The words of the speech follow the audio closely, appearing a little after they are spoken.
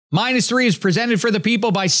Minus 3 is presented for the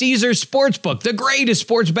people by Caesars Sportsbook, the greatest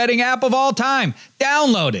sports betting app of all time.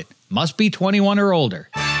 Download it. Must be 21 or older.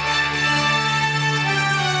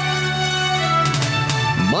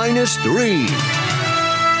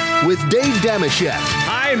 -3 with Dave Damashek.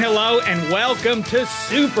 Hi and hello and welcome to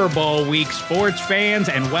Super Bowl week, sports fans,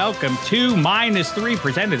 and welcome to -3,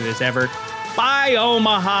 presented as ever by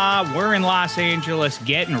Omaha. We're in Los Angeles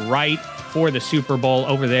getting right for the Super Bowl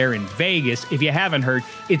over there in Vegas. If you haven't heard,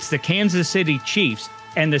 it's the Kansas City Chiefs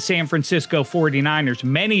and the San Francisco 49ers.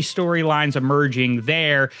 Many storylines emerging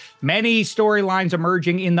there. Many storylines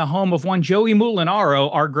emerging in the home of one Joey Mulinaro,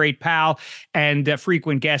 our great pal and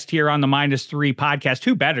frequent guest here on the -3 podcast.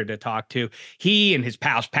 Who better to talk to? He and his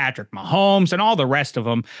pals Patrick Mahomes and all the rest of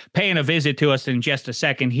them paying a visit to us in just a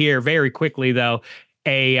second here. Very quickly, though,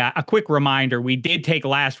 a quick reminder. We did take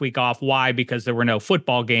last week off. Why? Because there were no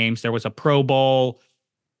football games. There was a Pro Bowl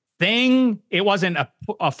thing. It wasn't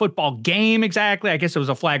a football game exactly. I guess it was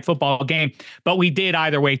a flag football game, but we did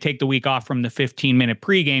either way take the week off from the 15-minute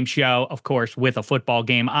pregame show, of course, with a football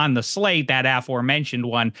game on the slate, that aforementioned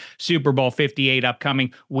one, Super Bowl 58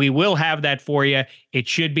 upcoming. We will have that for you. It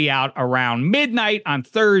should be out around midnight on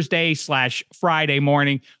Thursday/Friday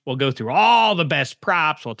morning. We'll go through all the best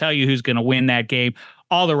props. We'll tell you who's going to win that game.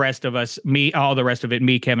 All the rest of it, me,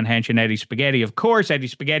 Kevin Hench, and Eddie Spaghetti. Of course, Eddie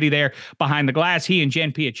Spaghetti there behind the glass. He and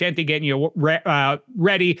Jen Piacenti getting you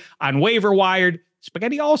ready on Waiver Wired.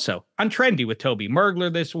 Spaghetti also on Trendy with Toby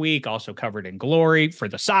Mergler this week, also covered in glory for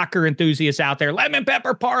the soccer enthusiasts out there. Lemon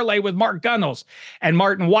Pepper Parlay with Mark Gunnels and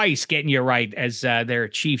Martin Weiss getting you right as their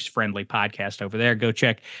Chiefs-friendly podcast over there. Go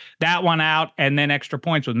check that one out. And then Extra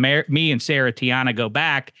Points with me and Sarah Tiana go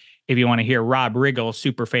back. If you want to hear Rob Riggle,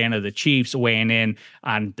 super fan of the Chiefs, weighing in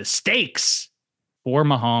on the stakes for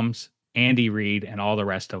Mahomes, Andy Reid, and all the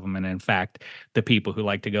rest of them. And in fact, the people who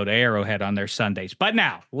like to go to Arrowhead on their Sundays. But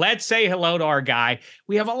now, let's say hello to our guy.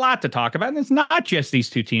 We have a lot to talk about. And it's not just these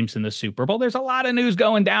two teams in the Super Bowl. There's a lot of news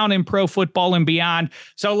going down in pro football and beyond.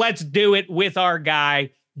 So let's do it with our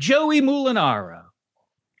guy, Joey Mulinaro.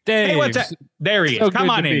 Dave, hey, what's up? There he is. Come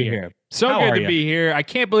on in here. So good to be here. I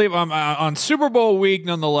can't believe I'm on Super Bowl week.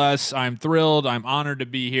 Nonetheless, I'm thrilled. I'm honored to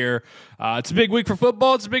be here. It's a big week for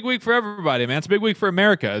football. It's a big week for everybody, man. It's a big week for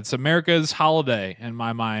America. It's America's holiday in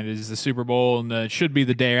my mind is the Super Bowl, and it should be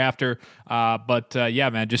the day after. But yeah,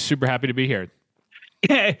 man, just super happy to be here.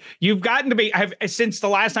 You've gotten to be since the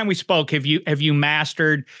last time we spoke. Have you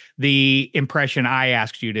mastered the impression I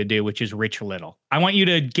asked you to do, which is Rich Little? I want you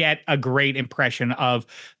to get a great impression of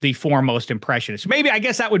the foremost impressionist. Maybe I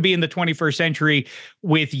guess that would be in the 21st century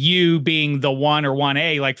with you being the 1 or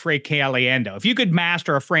 1A like Frank Caliendo. If you could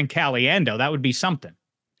master a Frank Caliendo, that would be something.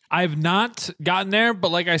 I've not gotten there, but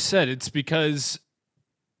like I said, it's because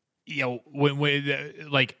when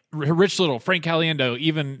like Rich Little, Frank Caliendo,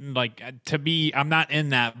 even like to be, I'm not in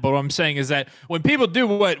that, but what I'm saying is that when people do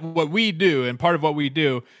what we do, and part of what we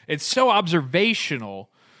do, it's so observational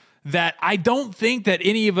that I don't think that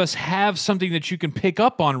any of us have something that you can pick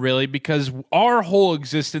up on really, because our whole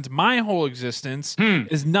existence, my whole existence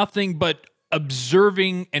is nothing but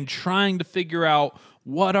observing and trying to figure out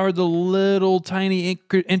what are the little tiny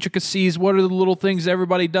intricacies? What are the little things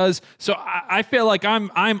everybody does? So I feel like I'm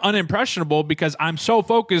unimpressionable because I'm so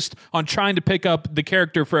focused on trying to pick up the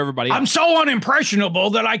character for everybody else. I'm so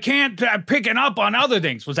unimpressionable that I can't picking up on other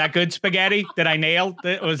things. Was that good, Spaghetti? Did I nail?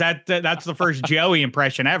 Was that that's the first Joey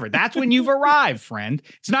impression ever? That's when you've arrived, friend.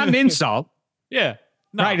 It's not an insult. Yeah,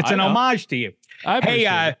 no, right. It's an homage to you.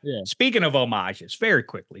 Hey, speaking of homages, very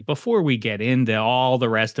quickly before we get into all the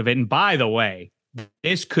rest of it, and by the way,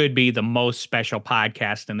 this could be the most special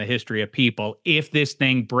podcast in the history of people if this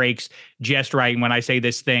thing breaks just right. And when I say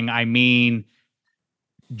this thing, I mean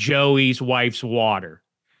Joey's wife's water,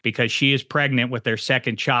 because she is pregnant with their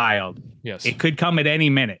second child. Yes. It could come at any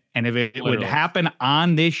minute. And if it would happen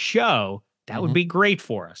on this show, that would be great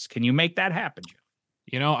for us. Can you make that happen, Joe?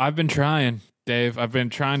 You know, I've been trying, Dave. I've been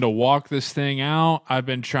trying to walk this thing out. I've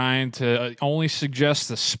been trying to only suggest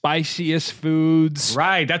the spiciest foods.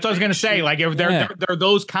 Right. That's what I was going to say. Like, if there are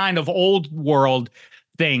those kind of old world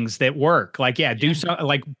things that work. Like, do something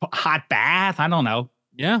like hot bath. I don't know.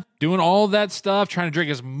 Yeah, doing all that stuff, trying to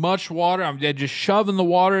drink as much water. I'm just shoving the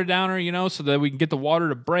water down her, so that we can get the water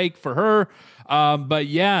to break for her. But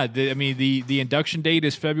yeah, the induction date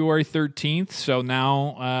is February 13th. So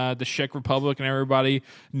now the Czech Republic and everybody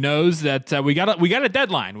knows that we got a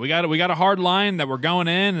deadline. We got a hard line that we're going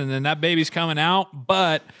in, and then that baby's coming out.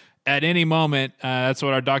 But at any moment, that's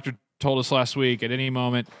what our doctor told us last week. At any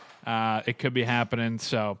moment, It could be happening.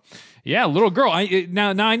 So, yeah, little girl.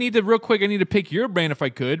 Now I need to real quick. I need to pick your brain if I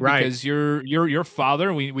could, Right. because you're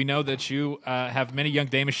father. We know that you have many young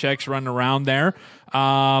Damasheks running around there.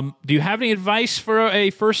 Do you have any advice for a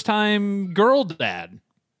first time girl dad?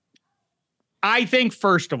 I think,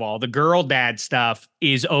 first of all, the girl dad stuff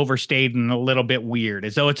is overstated and a little bit weird,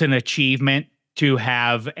 as though it's an achievement to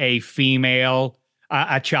have a female,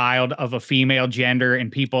 a child of a female gender,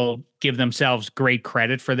 and people give themselves great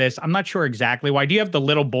credit for this. I'm not sure exactly why. Do you have the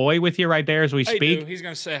little boy with you right there as we speak? He's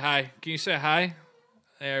going to say hi. Can you say hi?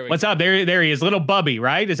 There we What's up? There he is. Little Bubby,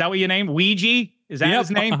 right? Is that what you named? Ouija? Is that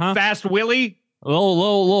his name? Fast Willie?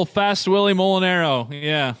 Little Fast Willie Molinaro.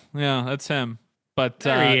 Yeah, that's him. But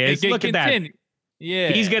there he is. Look at that. Yeah,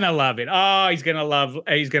 he's gonna love it. Oh, he's gonna love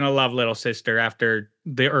little sister after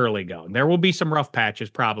the early going. There will be some rough patches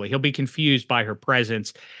probably. He'll be confused by her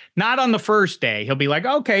presence. Not on the first day. He'll be like,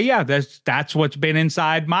 okay, yeah, that's what's been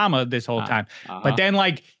inside mama this whole time. But then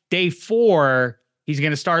like day 4, he's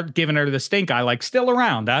gonna start giving her the stink eye, like, still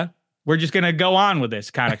around, huh? We're just gonna go on with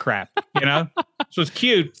this kind of crap, you know? So it's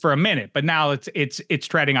cute for a minute, but now it's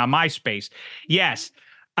treading on my space. Yes.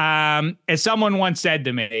 As someone once said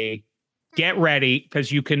to me, get ready,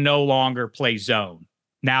 because you can no longer play zone.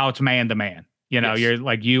 Now it's man to man. You know, You're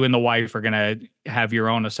like, you and the wife are going to have your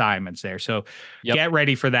own assignments there. So get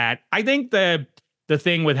ready for that. I think the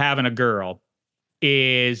thing with having a girl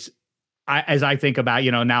is, as I think about,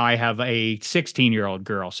 now I have a 16-year-old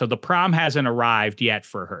girl. So the prom hasn't arrived yet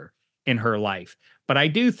for her in her life. But I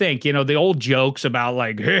do think, the old jokes about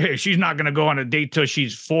like, hey, she's not going to go on a date till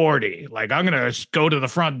she's 40. Like, I'm going to go to the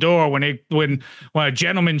front door when a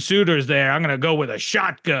gentleman suitor's there. I'm going to go with a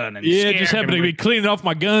shotgun. And just happened to be cleaning off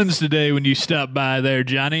my guns today when you stopped by there,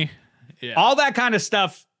 Johnny. Yeah. All that kind of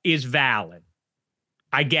stuff is valid.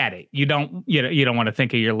 I get it. You don't want to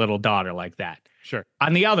think of your little daughter like that. Sure.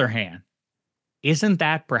 On the other hand, isn't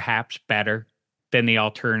that perhaps better than the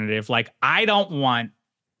alternative? Like, I don't want,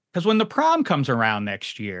 because when the prom comes around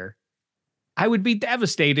next year, I would be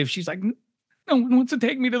devastated if she's like, no one wants to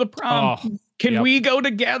take me to the prom. Can we go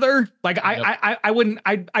together? Like, I wouldn't,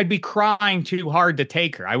 I'd be crying too hard to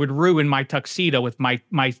take her. I would ruin my tuxedo with my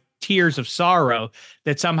tears of sorrow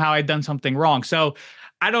that somehow I'd done something wrong. So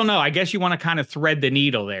I don't know. I guess you want to kind of thread the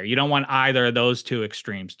needle there. You don't want either of those two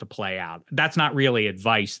extremes to play out. That's not really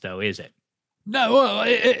advice, though, is it? No, well,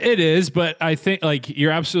 it is, but I think like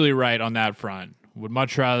you're absolutely right on that front. Would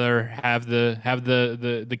much rather have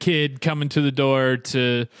the kid coming to the door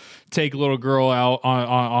to take a little girl out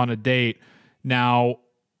on a date. Now,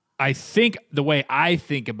 I think the way I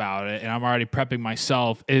think about it, and I'm already prepping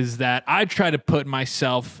myself, is that I try to put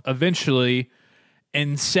myself eventually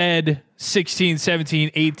in said 16,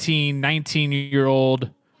 17, 18,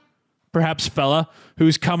 19-year-old, perhaps fella,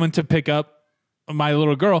 who's coming to pick up my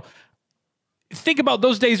little girl. Think about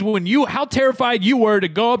those days when how terrified you were to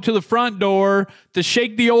go up to the front door, to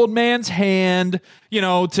shake the old man's hand,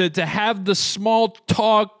 to have the small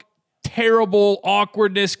talk, terrible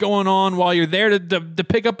awkwardness going on while you're there to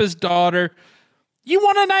pick up his daughter. You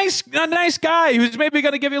want a nice guy who's maybe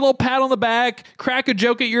going to give you a little pat on the back, crack a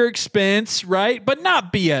joke at your expense, right? But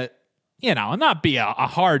not be a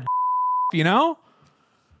hard,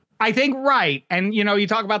 I think right. And, you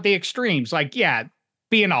talk about the extremes. Like, yeah,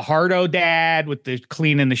 being a hardo dad with the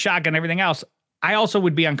cleaning the shotgun and everything else, I also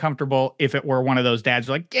would be uncomfortable if it were one of those dads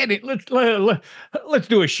like, get it, let's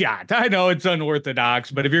do a shot. I know it's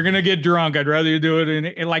unorthodox, but if you're gonna get drunk, I'd rather you do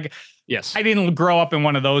it in like. Yes, I didn't grow up in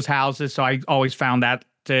one of those houses, so I always found that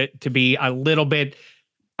to be a little bit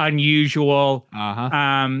unusual.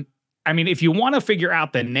 I mean, if you want to figure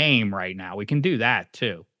out the name right now, we can do that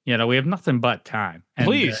too. We have nothing but time. And,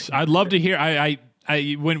 please, I'd love to hear.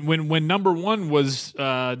 When number 1 was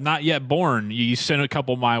not yet born, you sent a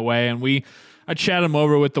couple my way, and I chat them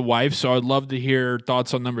over with the wife. So I'd love to hear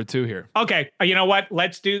thoughts on number 2 here. Okay, you know what?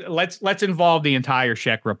 Let's involve the entire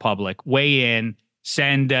Czech Republic. Weigh in.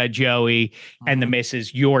 Send Joey and the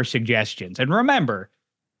missus your suggestions. And remember,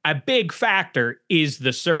 a big factor is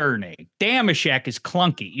the surname. Damashek is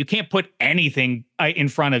clunky. You can't put anything in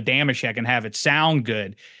front of Damashek and have it sound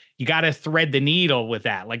good. You got to thread the needle with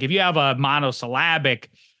that. Like if you have a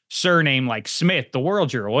monosyllabic surname like Smith, the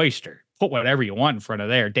world's your oyster. Put whatever you want in front of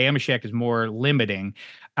there. Damashek is more limiting,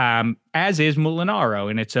 as is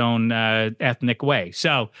Mulinaro in its own ethnic way.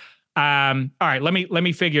 So, all right, let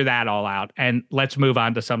me figure that all out, and let's move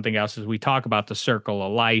on to something else as we talk about the circle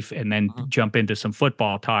of life, and then jump into some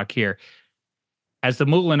football talk here. As the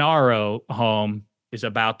Mulinaro home is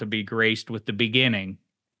about to be graced with the beginning,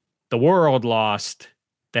 the world lost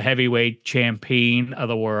the heavyweight champion of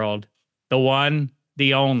the world, the one,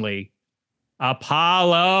 the only,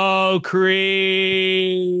 Apollo Creed.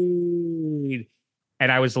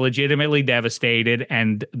 And I was legitimately devastated.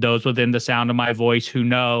 And those within the sound of my voice who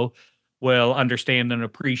know will understand and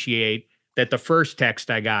appreciate that the first text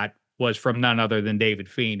I got was from none other than David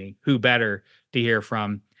Feeney. Who better to hear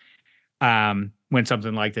from when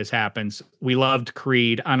something like this happens? We loved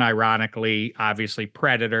Creed, unironically, obviously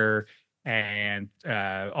Predator and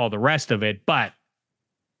all the rest of it, but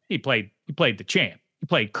he played the champ. He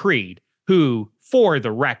played Creed, who, for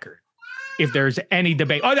the record, if there's any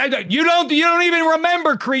debate, you don't even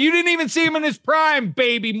remember Creed. You didn't even see him in his prime,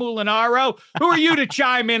 baby Mulinaro. Who are you to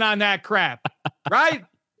chime in on that crap, right?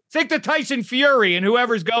 Stick to Tyson Fury and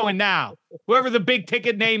whoever's going now, whoever the big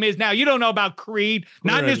ticket name is now. You don't know about Creed,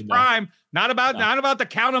 not in his prime, not about the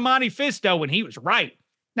Count of Monte Fisto when he was right.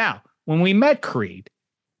 Now, when we met Creed,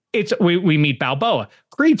 we meet Balboa.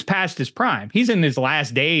 Creed's past his prime. He's in his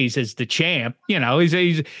last days as the champ. You know,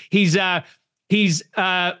 he's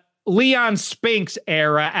Leon Spinks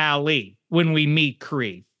era Ali when we meet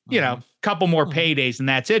Creed. You know, couple more paydays and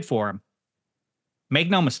that's it for him. Make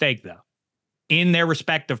no mistake though. In their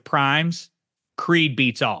respective primes, Creed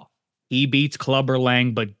beats all. He beats Clubber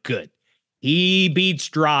Lang, but good. He beats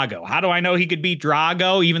Drago. How do I know he could beat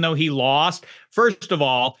Drago even though he lost? First of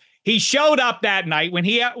all, he showed up that night when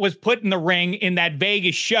he was put in the ring in that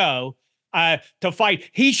Vegas show to fight.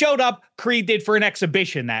 He showed up, Creed did, for an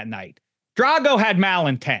exhibition that night. Drago had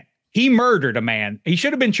malintent. He murdered a man. He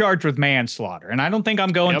should have been charged with manslaughter. And I don't think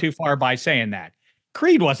I'm going too far by saying that.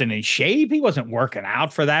 Creed wasn't in shape. He wasn't working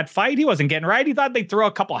out for that fight. He wasn't getting right. He thought they'd throw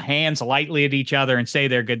a couple hands lightly at each other and say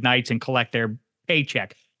their good nights and collect their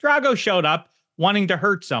paycheck. Drago showed up wanting to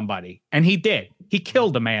hurt somebody, and he did. He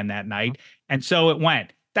killed a man that night, and so it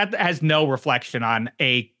went. That has no reflection on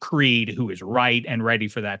a Creed who is right and ready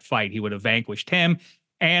for that fight. He would have vanquished him,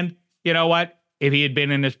 and you know what? If he had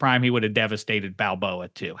been in his prime, he would have devastated Balboa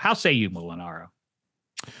too. How say you, Mulinaro?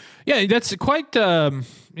 Yeah, that's quite, I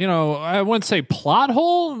wouldn't say plot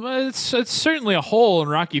hole. It's certainly a hole in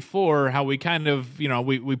Rocky IV, how we kind of,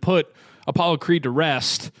 we put Apollo Creed to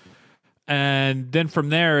rest. And then from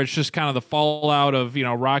there, it's just kind of the fallout of,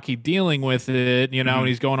 Rocky dealing with it, and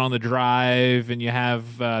he's going on the drive and you have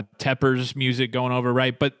Tepper's music going over,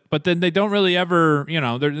 right? But then they don't really ever, you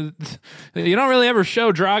don't really ever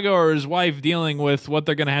show Drago or his wife dealing with what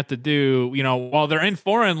they're going to have to do, while they're in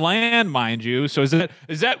foreign land, mind you. So is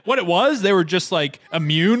that what it was? They were just like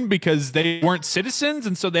immune because they weren't citizens.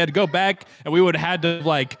 And so they had to go back and we would have had to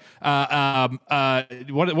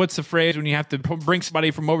what's the phrase when you have to bring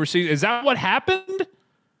somebody from overseas? Is that what happened?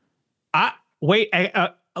 Wait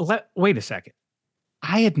a second.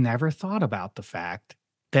 I had never thought about the fact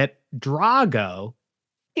that Drago,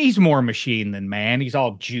 he's more machine than man. He's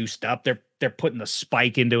all juiced up. They're putting the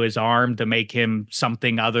spike into his arm to make him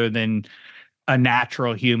something other than a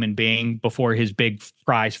natural human being before his big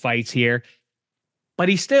prize fights here. But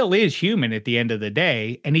he still is human at the end of the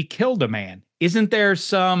day, and he killed a man. Isn't there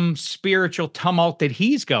some spiritual tumult that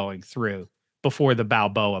he's going through before the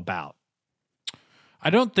Balboa bout? I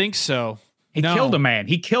don't think so. He killed a man.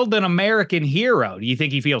 He killed an American hero. Do you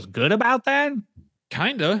think he feels good about that?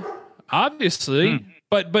 Kinda, obviously.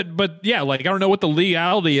 But yeah, like I don't know what the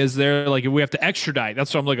legality is there. Like if we have to extradite,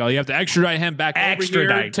 that's what I'm looking at. You have to extradite him back over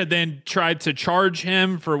here to then try to charge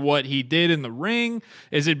him for what he did in the ring.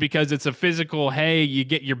 Is it because it's a physical? Hey,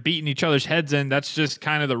 you're beating each other's heads in. That's just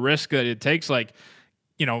kind of the risk that it takes. Like,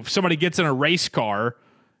 if somebody gets in a race car,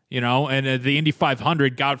 and the Indy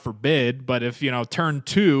 500, God forbid, but if, turn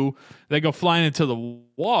 2, they go flying into the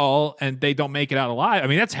wall and they don't make it out alive. I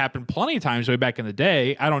mean, that's happened plenty of times way back in the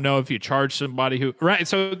day. I don't know if you charge somebody who, right.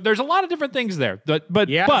 So there's a lot of different things there, but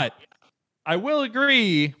I will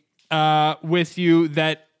agree with you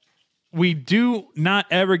that we do not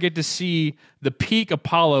ever get to see the peak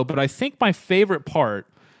Apollo, but I think my favorite part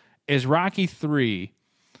is Rocky III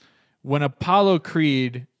when Apollo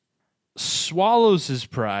Creed swallows his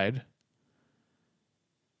pride,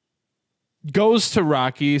 goes to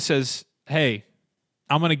Rocky, says, hey,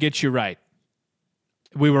 I'm going to get you right.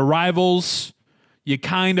 We were rivals. You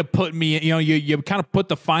kind of put me, you kind of put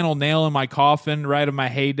the final nail in my coffin, right, of my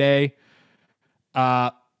heyday.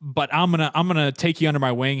 But I'm gonna take you under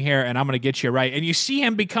my wing here, and I'm gonna get you right. And you see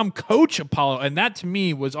him become Coach Apollo, and that to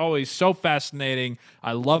me was always so fascinating.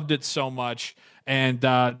 I loved it so much. And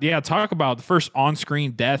talk about the first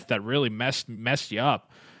on-screen death that really messed you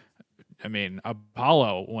up. I mean,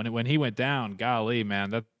 Apollo when he went down, golly, man,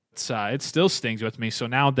 that's it still stings with me. So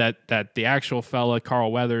now that the actual fella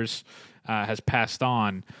Carl Weathers has passed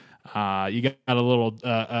on, You got a little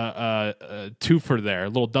twofer there, a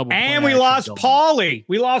little double. And we lost Paulie.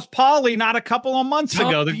 We lost Paulie not a couple of months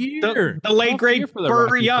ago. The late great for the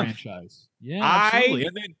Burry Young franchise. Yeah, absolutely.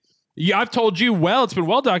 And then I've told you it's been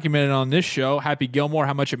well documented on this show, Happy Gilmore,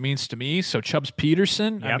 how much it means to me. So Chubbs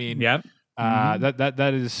Peterson. Yep, I mean,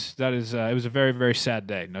 that is it was a very, very sad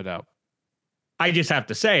day, no doubt. I just have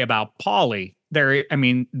to say about Paulie,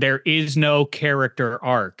 there is no character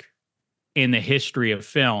arc in the history of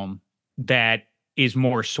film that is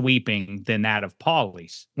more sweeping than that of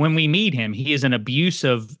Paulie's. When we meet him, he is an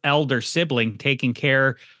abusive elder sibling taking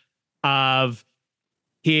care of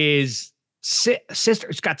his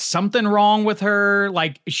sister's got something wrong with her.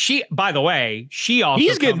 Like by the way,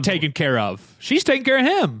 he's getting taken care of. She's taking care of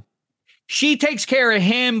him. She takes care of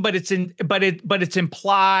him, but it's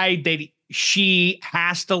implied that she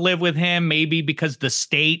has to live with him, maybe because the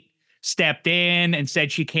state stepped in and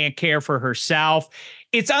said she can't care for herself.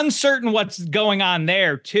 It's uncertain what's going on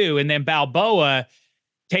there too. And then Balboa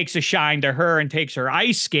takes a shine to her and takes her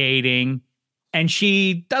ice skating, and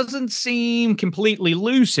she doesn't seem completely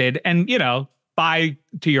lucid. And,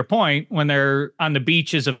 to your point, when they're on the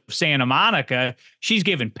beaches of Santa Monica, she's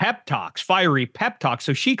giving pep talks, fiery pep talks.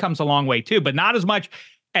 So she comes a long way too, but not as much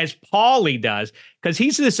as Paulie does, because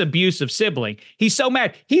he's this abusive sibling. He's so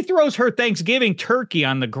mad. He throws her Thanksgiving turkey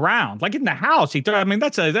on the ground, like in the house.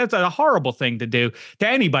 That's a horrible thing to do to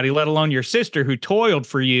anybody, let alone your sister who toiled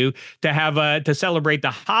for you to celebrate the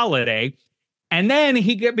holiday. And then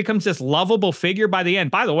he becomes this lovable figure by the end.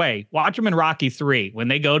 By the way, watch him in Rocky III when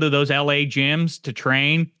they go to those LA gyms to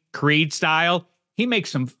train Creed style. He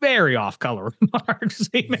makes some very off-color remarks.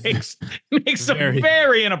 He makes some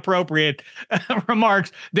very inappropriate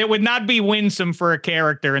remarks that would not be winsome for a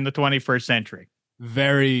character in the 21st century.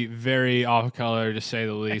 Very, very off-color, to say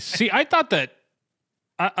the least. See, I thought that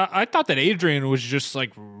Adrian was just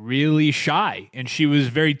like really shy, and she was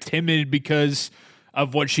very timid because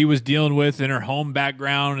of what she was dealing with in her home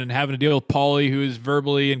background and having to deal with Paulie, who is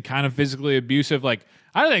verbally and kind of physically abusive. Like,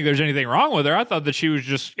 I don't think there's anything wrong with her. I thought that she was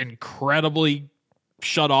just incredibly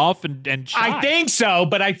shut off and shy. I think so,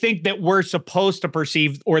 but I think that we're supposed to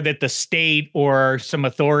perceive, or that the state or some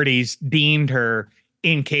authorities deemed her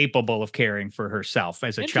incapable of caring for herself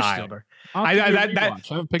as a child. I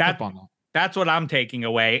haven't picked up on that. That's what I'm taking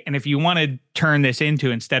away. And if you want to turn this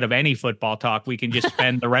into, instead of any football talk, we can just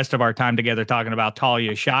spend the rest of our time together talking about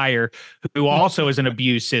Talia Shire, who also is an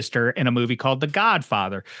abused sister in a movie called The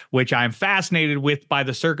Godfather, which I'm fascinated with by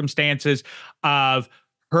the circumstances of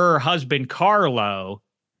her husband, Carlo,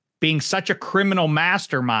 being such a criminal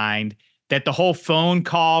mastermind that the whole phone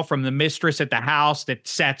call from the mistress at the house that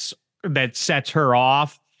sets her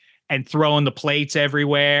off, and throwing the plates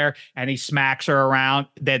everywhere, and he smacks her around,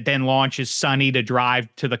 that then launches Sonny to drive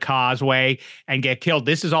to the causeway and get killed.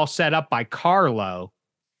 This is all set up by Carlo.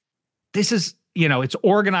 This is, it's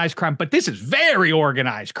organized crime, but this is very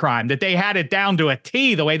organized crime, that they had it down to a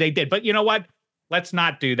T the way they did. But you know what? Let's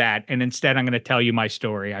not do that. And instead, I'm going to tell you my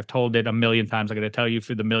story. I've told it a million times. I'm going to tell you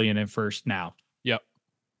for the million and first now. Yep.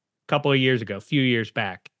 A couple of years ago, a few years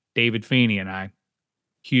back, David Feeney and I,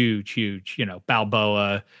 huge,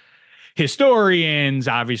 Balboa historians,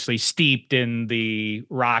 obviously steeped in the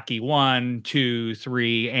Rocky 1, 2,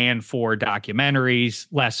 3, and 4 documentaries,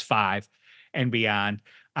 less 5 and beyond.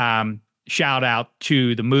 Shout out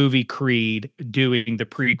to the movie Creed doing the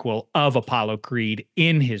prequel of Apollo Creed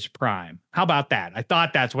in his prime. How about that? I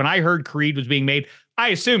thought that's when I heard Creed was being made, I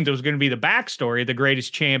assumed it was going to be the backstory of the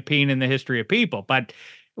greatest champion in the history of people, but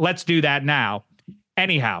let's do that now.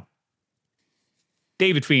 Anyhow,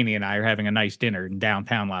 David Feeney and I are having a nice dinner in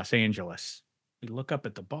downtown Los Angeles. We look up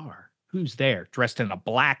at the bar. Who's there? Dressed in a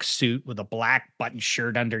black suit with a black button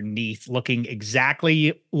shirt underneath, looking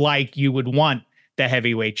exactly like you would want the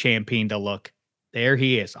heavyweight champion to look. There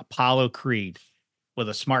he is, Apollo Creed, with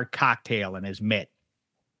a smart cocktail in his mitt.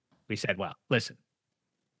 We said, well, listen,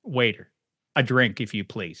 waiter, a drink, if you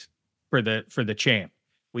please, for the champ.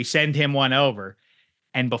 We send him one over,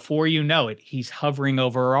 and before you know it, he's hovering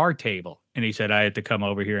over our table. And he said, I had to come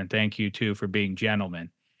over here and thank you too for being gentlemen.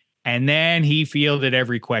 And then he fielded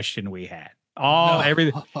every question we had.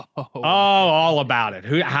 Everything. All about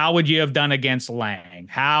it. How would you have done against Lang?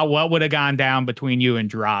 What would have gone down between you and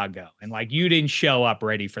Drago? And you didn't show up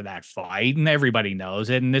ready for that fight, and everybody knows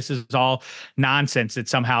it. And this is all nonsense that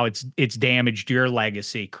somehow it's damaged your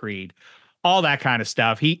legacy, Creed. All that kind of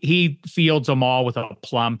stuff. He fields them all with a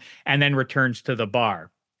plum and then returns to the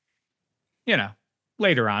bar.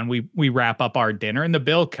 Later on, we wrap up our dinner and the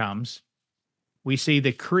bill comes. We see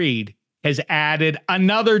that Creed has added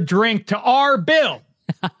another drink to our bill.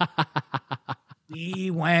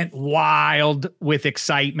 He went wild with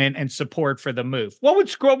excitement and support for the move. What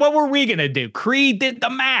were we going to do? Creed did the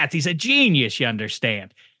math. He's a genius, you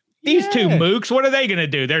understand. These two mooks, what are they going to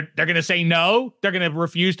do? They're going to say no. They're going to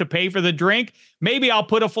refuse to pay for the drink. Maybe I'll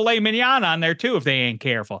put a filet mignon on there too if they ain't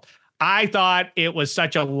careful. I thought it was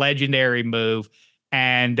such a legendary move,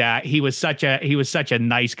 and he was such a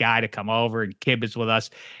nice guy to come over and kibitz with us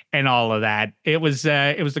and all of that. It was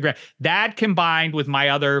the great. That combined with my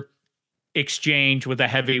other exchange with the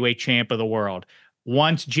heavyweight champ of the world.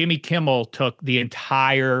 Once Jimmy Kimmel took the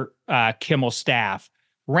entire Kimmel staff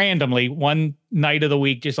randomly one night of the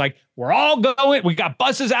week, just like, we're all going, we got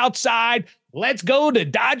buses outside, let's go to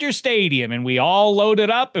Dodger Stadium. And we all loaded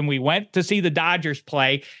up and we went to see the Dodgers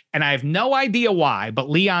play. And I have no idea why, but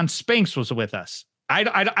Leon Spinks was with us.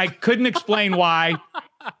 I couldn't explain why.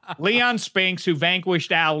 Leon Spinks, who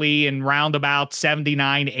vanquished Ali in roundabout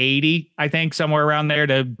 79-80, I think, somewhere around there,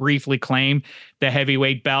 to briefly claim the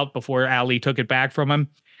heavyweight belt before Ali took it back from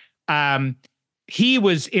him. He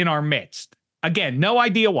was in our midst. Again, no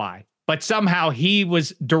idea why, but somehow he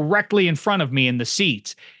was directly in front of me in the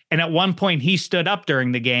seats. And at one point he stood up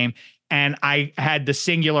during the game and I had the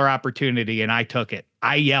singular opportunity and I took it.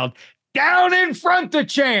 I yelled, "Down in front, the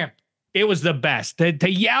champ." It was the best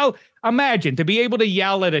to yell. Imagine to be able to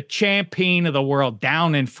yell at a champion of the world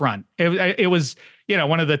down in front. It was,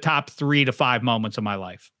 one of the top 3 to 5 moments of my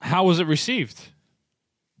life. How was it received?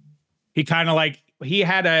 He kind of he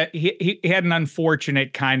had an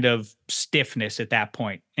unfortunate kind of stiffness at that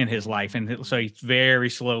point in his life. And so he very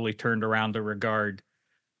slowly turned around to regard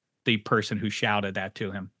the person who shouted that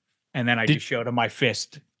to him. And then I just showed him my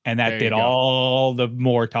fist. And that did all the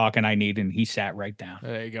more talking I need, and he sat right down.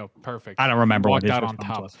 There you go. Perfect. I don't remember what his out on response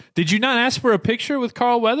top. was. Did you not ask for a picture with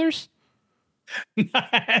Carl Weathers?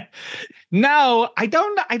 No, I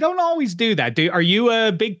don't always do that. Are you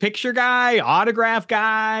a big picture guy, autograph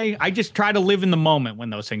guy? I just try to live in the moment when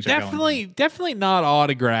those things are going on. Definitely not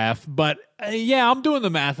autograph, but I'm doing the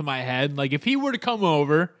math in my head. Like if he were to come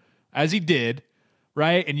over, as he did,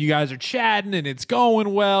 right, and you guys are chatting and it's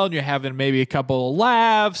going well and you're having maybe a couple of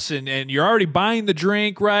laughs and you're already buying the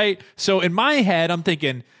drink, right? So in my head, I'm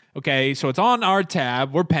thinking, okay, so it's on our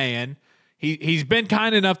tab, we're paying. He's been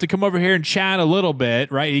kind enough to come over here and chat a little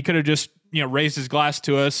bit, right? He could have just, raised his glass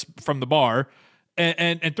to us from the bar.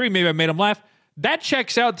 And 3, maybe I made him laugh. That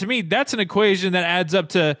checks out to me. That's an equation that adds up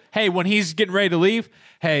to, hey, when he's getting ready to leave,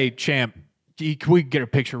 hey, champ, can we get a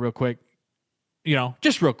picture real quick?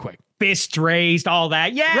 Just real quick. Fist raised, all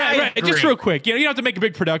that. Yeah, right. Just real quick. You don't have to make a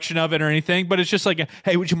big production of it or anything, but it's just like,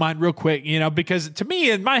 hey, would you mind real quick? Because to me,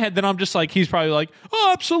 in my head, then I'm just like, he's probably like, oh,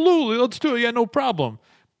 absolutely, let's do it. Yeah, no problem.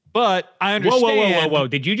 But I understand. Whoa.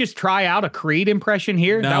 Did you just try out a Creed impression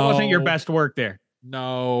here? No. That wasn't your best work there.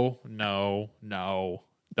 No.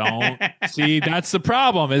 Don't. See, that's the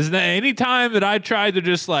problem, isn't it? Anytime that I try to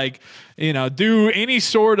just do any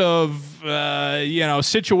sort of,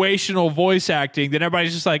 situational voice acting, then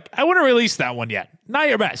everybody's just like, I wouldn't release that one yet. Not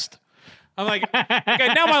your best. I'm like, okay,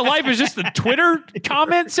 now my life is just the Twitter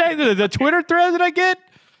comment saying the Twitter thread that I get.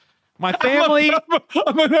 My family.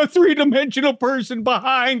 I'm a 3-dimensional person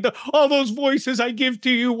behind all those voices I give to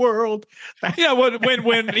you, world. Yeah,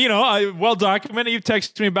 when I well documented, you've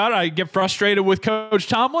texted me about it. I get frustrated with Coach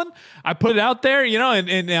Tomlin. I put it out there,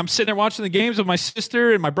 and I'm sitting there watching the games with my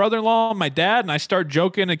sister and my brother-in-law and my dad, and I start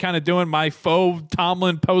joking and kind of doing my faux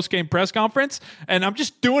Tomlin post-game press conference, and I'm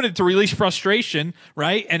just doing it to release frustration,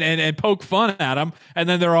 right, and poke fun at them, and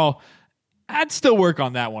then they're all, I'd still work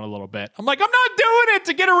on that one a little bit. I'm like, I'm not doing it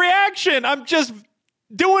to get a reaction. I'm just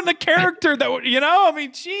doing the character that,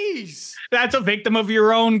 jeez. That's a victim of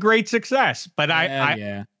your own great success. But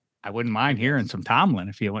I wouldn't mind hearing some Tomlin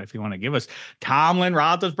if you want to give us Tomlin,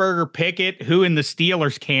 Roethlisberger, Pickett. Who in the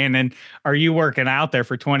Steelers canon are you working out there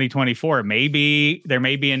for 2024? Maybe there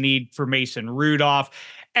may be a need for Mason Rudolph.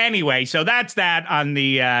 Anyway, so that's that on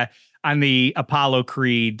the Apollo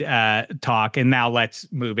Creed talk. And now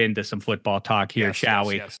let's move into some football talk here, shall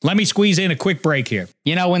we? Yes. Let me squeeze in a quick break here.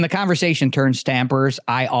 When the conversation turns Stampers,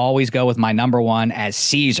 I always go with my number one as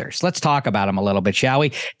Caesars. Let's talk about them a little bit, shall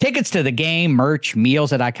we? Tickets to the game, merch,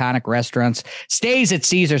 meals at iconic restaurants, stays at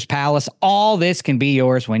Caesars Palace. All this can be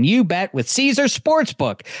yours when you bet with Caesars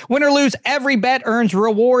Sportsbook. Win or lose, every bet earns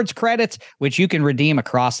rewards credits, which you can redeem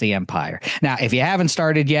across the empire. Now, if you haven't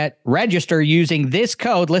started yet, register using this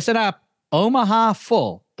code. Listen up. Omaha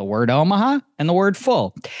Full, the word Omaha and the word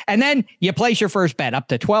full. And then you place your first bet up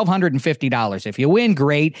to $1,250. If you win,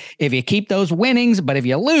 great. If you keep those winnings, but if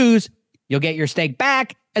you lose, you'll get your stake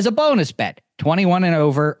back as a bonus bet. 21 and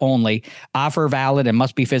over only. Offer valid and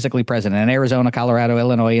must be physically present in Arizona, Colorado,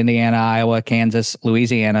 Illinois, Indiana, Iowa, Kansas,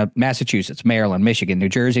 Louisiana, Massachusetts, Maryland, Michigan, New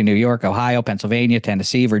Jersey, New York, Ohio, Pennsylvania,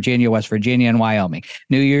 Tennessee, Virginia, West Virginia, and Wyoming.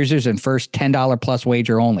 New users and first $10 plus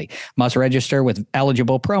wager only. Must register with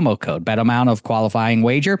eligible promo code. Bet amount of qualifying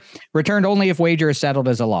wager. Returned only if wager is settled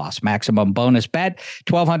as a loss. Maximum bonus bet,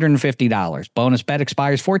 $1,250. Bonus bet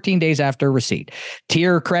expires 14 days after receipt.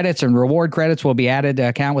 Tier credits and reward credits will be added to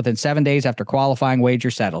account within 7 days after qualifying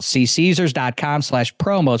wager settles. See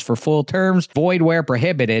Caesars.com/promos for full terms. Void where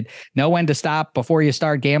prohibited. Know when to stop before you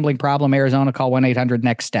start. Gambling problem, Arizona, call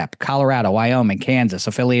 1-800-NEXT-STEP. Colorado, Wyoming, Kansas,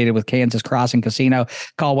 affiliated with Kansas Crossing Casino,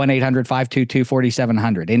 call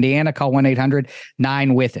 1-800-522-4700. Indiana, call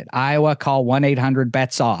 1-800-9-WITH-IT. Iowa, call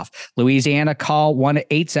 1-800-BETS-OFF. Louisiana, call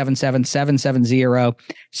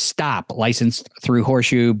 1-877-770-STOP. Licensed through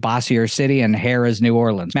Horseshoe, Bossier City, and Harrah's, New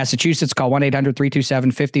Orleans. Massachusetts, call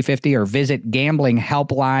 1-800-327-5050 or visit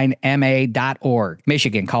gamblinghelplinema.org.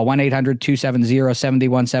 Michigan, call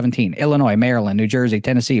 1-800-270-7117. Illinois, Maryland, New Jersey,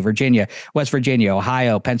 Tennessee, Virginia, West Virginia,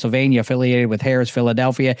 Ohio, Pennsylvania, affiliated with Harrah's,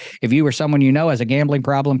 Philadelphia. If you or someone you know has a gambling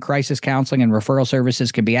problem, crisis counseling and referral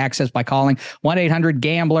services can be accessed by calling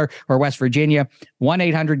 1-800-GAMBLER or West Virginia,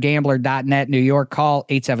 1-800-GAMBLER.net. New York, call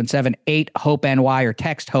 877-8-HOPE-NY or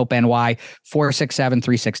text HOPE-NY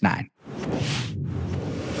 467-369.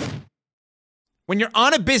 When you're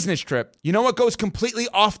on a business trip, you know what goes completely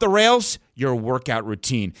off the rails? Your workout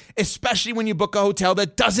routine, especially when you book a hotel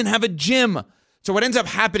that doesn't have a gym. So what ends up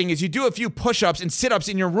happening is you do a few push-ups and sit-ups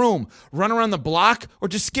in your room, run around the block, or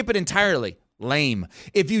just skip it entirely. Lame.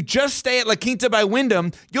 If you just stay at La Quinta by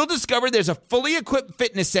Wyndham, you'll discover there's a fully equipped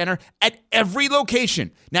fitness center at every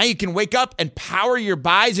location. Now you can wake up and power your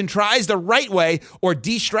buys and tries the right way or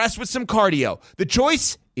de-stress with some cardio. The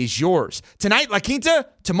choice is yours. Tonight, La Quinta,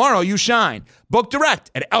 tomorrow you shine. Book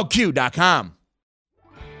direct at lq.com.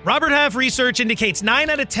 Robert Half research indicates 9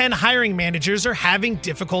 out of 10 hiring managers are having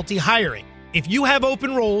difficulty hiring. If you have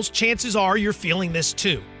open roles, chances are you're feeling this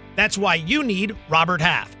too. That's why you need Robert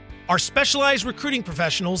Half. Our specialized recruiting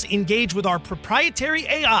professionals engage with our proprietary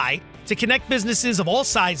AI to connect businesses of all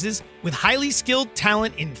sizes with highly skilled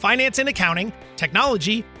talent in finance and accounting,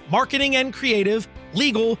 technology, marketing and creative,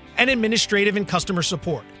 legal, and administrative and customer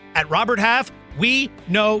support. At Robert Half, we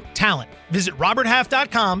know talent. Visit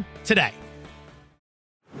roberthalf.com today.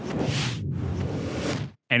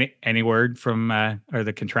 Any word from or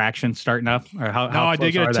the contraction starting up? Or how No, I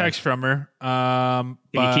did get a they? text from her. Can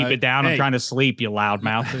you keep it down? Hey. I'm trying to sleep, you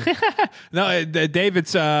loudmouth. No, Dave,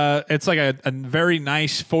 it's like a very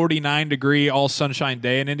nice 49-degree all sunshine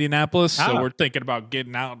day in Indianapolis. So we're thinking about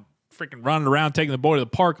getting out, freaking running around, taking the boy to the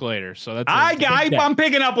park later. So that's I'm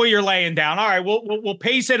picking up what you're laying down. All right, we'll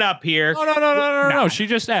pace it up here. No. She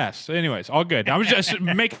just asked. Anyways, all good. I was just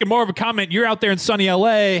making more of a comment. You're out there in sunny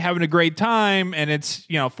LA having a great time, and it's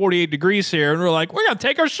 48 degrees here, and we're like, we're gonna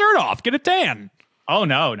take our shirt off, get a tan. Oh,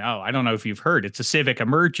 no. I don't know if you've heard. It's a civic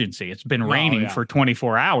emergency. It's been raining for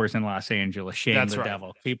 24 hours in Los Angeles. Shame That's the right.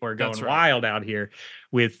 devil. People are going wild out here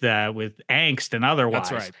with angst and otherwise.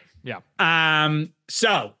 That's right. Yeah.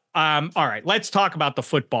 All right, let's talk about the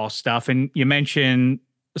football stuff. And you mentioned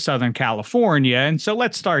Southern California. And so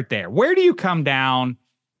let's start there. Where do you come down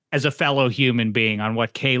as a fellow human being on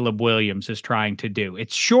what Caleb Williams is trying to do?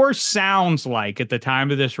 It sure sounds like at the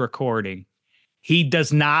time of this recording, he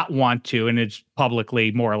does not want to, and it's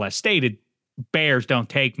publicly more or less stated, Bears don't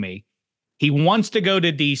take me. He wants to go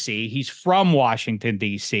to D.C. He's from Washington,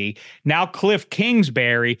 D.C. Now Cliff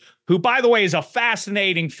Kingsbury, who, by the way, is a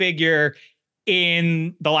fascinating figure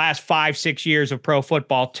in the last 5-6 years of pro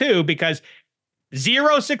football, too, because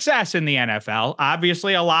zero success in the NFL.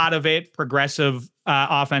 Obviously, a lot of it progressive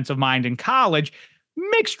offensive mind in college.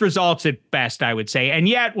 Mixed results at best, I would say, and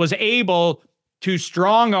yet was able to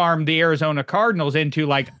strong arm the Arizona Cardinals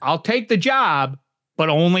into I'll take the job, but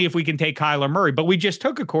only if we can take Kyler Murray. But we just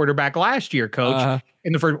took a quarterback last year, coach,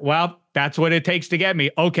 in the first. Well, that's what it takes to get me.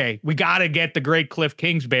 Okay, we got to get the great Cliff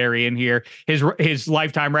Kingsbury in here. His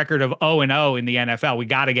lifetime record of 0-0 in the NFL. We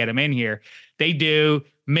got to get him in here. They do.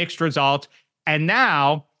 Mixed results. And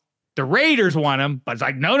now the Raiders want him, but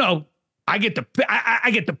it's no. I get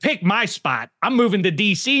to pick my spot. I'm moving to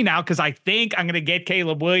DC now because I think I'm going to get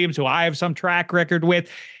Caleb Williams, who I have some track record with.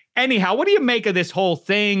 Anyhow, what do you make of this whole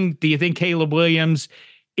thing? Do you think Caleb Williams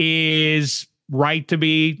is right to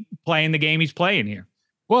be playing the game he's playing here?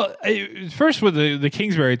 Well, first with the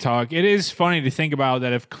Kingsbury talk, it is funny to think about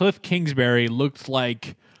that if Cliff Kingsbury looked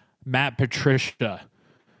like Matt Patricia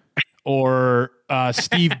or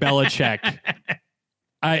Steve Belichick,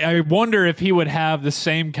 I wonder if he would have the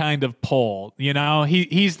same kind of pull.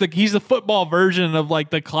 He's the football version of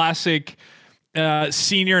the classic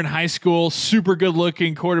senior in high school, super good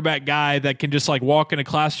looking quarterback guy that can just like walk in a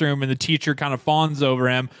classroom and the teacher kind of fawns over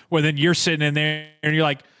him, where then you're sitting in there and you're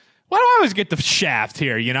like, why do I always get the shaft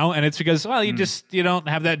here, And it's because, well, you don't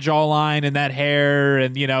have that jawline and that hair,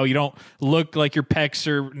 and, you don't look like your pecs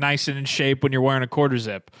are nice and in shape when you're wearing a quarter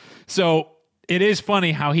zip. So it is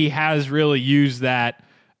funny how he has really used that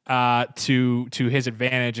to his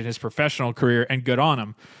advantage in his professional career, and good on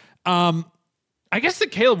him. I guess the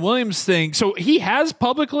Caleb Williams thing, so he has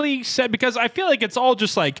publicly said, because I feel like it's all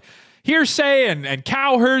just like hearsay and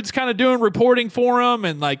Cowherd's kind of doing reporting for him,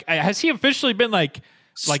 and like, has he officially been like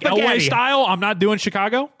Elway style, I'm not doing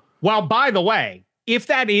Chicago? Well, by the way, if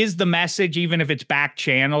that is the message, even if it's back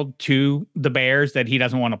channeled to the Bears that he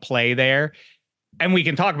doesn't want to play there, and we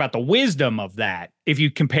can talk about the wisdom of that if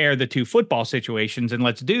you compare the two football situations, and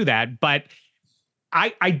let's do that. But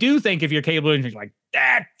I do think if you're Caleb Williams, you're like,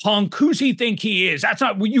 that punk, who's he think he is? That's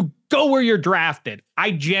not when you go where you're drafted.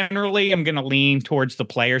 I generally am going to lean towards the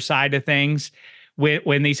player side of things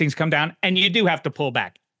when these things come down, and you do have to pull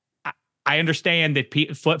back. I understand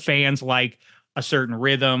that foot fans like a certain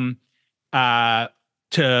rhythm to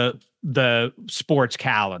the sports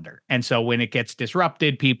calendar. And so when it gets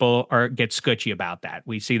disrupted, people get scutchy about that.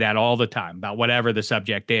 We see that all the time about whatever the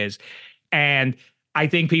subject is. And I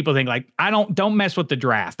think people think like, don't mess with the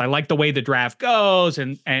draft. I like the way the draft goes.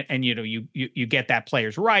 And you get that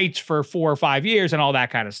player's rights for 4 or 5 years and all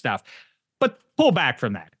that kind of stuff. But pull back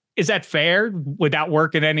from that. Is that fair? Would that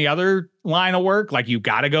work in any other line of work? Like, you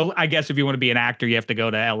got to go, I guess if you want to be an actor, you have to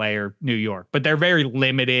go to LA or New York, but they're very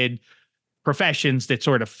limited professions that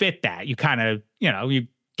sort of fit that. You kind of, you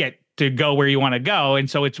get to go where you want to go. And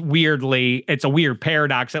so it's a weird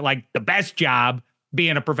paradox that like the best job,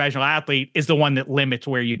 being a professional athlete, is the one that limits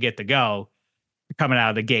where you get to go coming out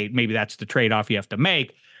of the gate. Maybe that's the trade-off you have to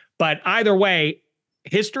make. But either way,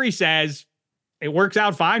 history says it works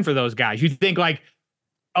out fine for those guys. You think like,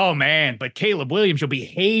 oh man, but Caleb Williams, you'll be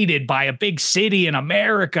hated by a big city in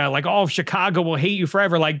America. Like all of Chicago will hate you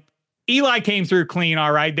forever. Like Eli came through clean,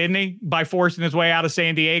 all right, didn't he? By forcing his way out of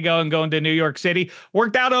San Diego and going to New York City.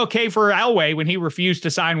 Worked out okay for Elway when he refused to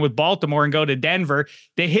sign with Baltimore and go to Denver.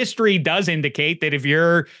 The history does indicate that if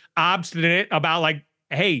you're obstinate about like,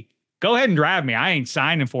 hey, go ahead and draft me, I ain't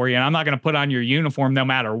signing for you, and I'm not going to put on your uniform no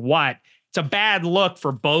matter what. It's a bad look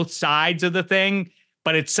for both sides of the thing.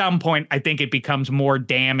 But at some point, I think it becomes more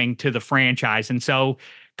damning to the franchise. And so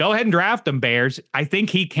go ahead and draft him, Bears. I think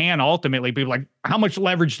he can ultimately be like, how much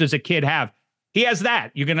leverage does a kid have? He has that.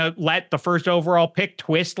 You're going to let the first overall pick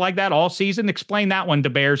twist like that all season? Explain that one to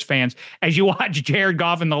Bears fans as you watch Jared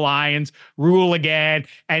Goff and the Lions rule again,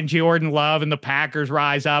 and Jordan Love and the Packers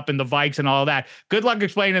rise up, and the Vikes and all that. Good luck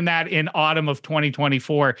explaining that in autumn of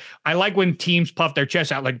 2024. I like when teams puff their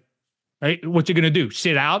chests out like, hey, what's he going to do?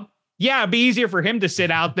 Sit out? Yeah, it'd be easier for him to sit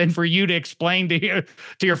out than for you to explain to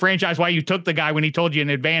your franchise why you took the guy when he told you in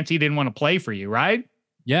advance he didn't want to play for you, right?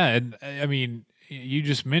 Yeah, and I mean, you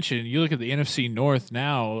just mentioned, you look at the NFC North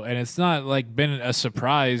now, and it's not like been a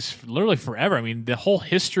surprise literally forever. I mean, the whole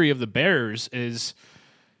history of the Bears is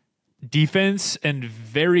defense and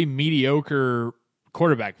very mediocre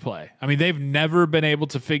quarterback play. I mean, they've never been able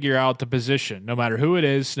to figure out the position, no matter who it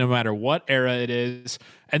is, no matter what era it is.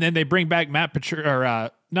 And then they bring back what's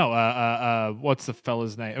the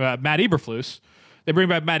fella's name? Matt Eberflus. They bring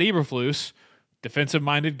back Matt Eberflus,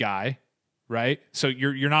 defensive-minded guy, right? So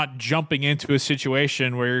you're not jumping into a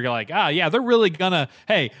situation where you're like, yeah, they're really gonna,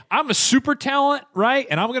 hey, I'm a super talent, right?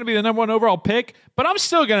 And I'm gonna be the number 1 overall pick, but I'm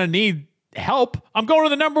still gonna need help. I'm going to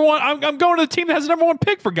the number 1. I'm going to the team that has the number 1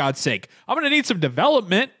 pick, for God's sake. I'm going to need some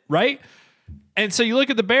development, right? And so you look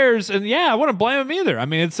at the Bears, and yeah, I wouldn't blame them either. I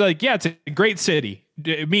mean, it's like, yeah, it's a great city.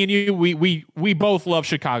 Me and you, we both love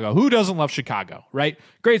Chicago. Who doesn't love Chicago, right?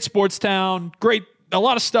 Great sports town, a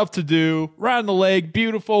lot of stuff to do, right on the lake,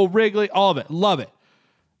 beautiful, Wrigley, all of it. Love it.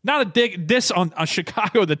 Not a diss on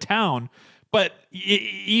Chicago, the town, but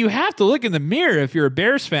you have to look in the mirror if you're a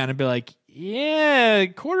Bears fan and be like, yeah,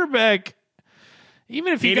 quarterback,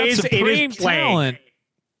 even if you got supreme talent,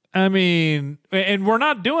 I mean, and we're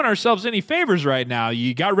not doing ourselves any favors right now.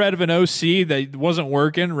 You got rid of an OC that wasn't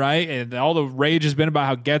working, right? And all the rage has been about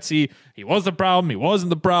how Getsy, he was the problem, he wasn't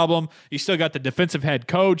the problem. You still got the defensive head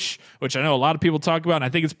coach, which I know a lot of people talk about, and I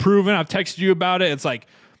think it's proven. I've texted you about it. It's like,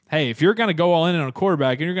 hey, if you're going to go all in on a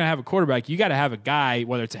quarterback and you're going to have a quarterback, you got to have a guy,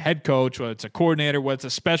 whether it's a head coach, whether it's a coordinator, whether it's a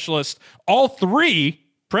specialist, all three,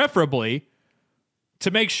 preferably, to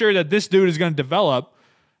make sure that this dude is going to develop.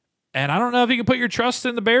 And I don't know if you can put your trust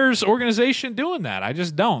in the Bears organization doing that. I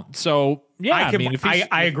just don't. So, yeah.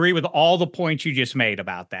 I agree with all the points you just made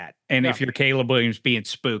about that. And if you're Caleb Williams being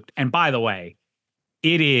spooked, and by the way,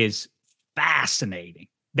 it is fascinating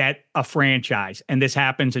that a franchise, and this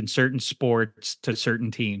happens in certain sports to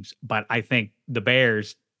certain teams, but I think the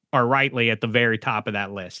Bears are rightly at the very top of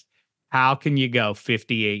that list. How can you go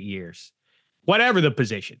 58 years? Whatever the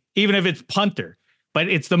position, even if it's punter, but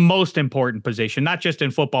it's the most important position, not just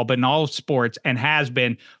in football, but in all of sports, and has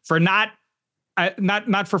been for not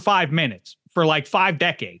for 5 minutes, for like 5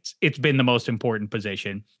 decades. It's been the most important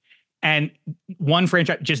position. And one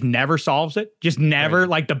franchise just never solves it. Just never.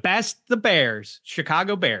 Like the Bears,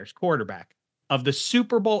 Chicago Bears quarterback of the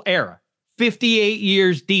Super Bowl era, 58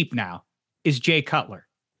 years deep now, is Jay Cutler.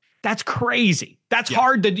 That's crazy. That's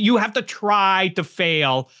hard you have to try to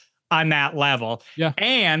fail on that level. Yeah.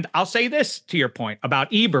 And I'll say this to your point about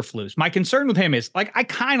Eberflus. My concern with him is, like, I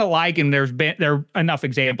kind of like, and there are enough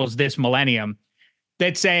examples this millennium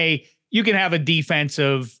that say, you can have a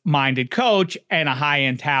defensive-minded coach and a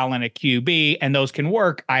high-end talent at QB, and those can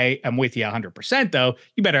work. I am with you 100%, though.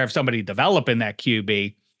 You better have somebody developing that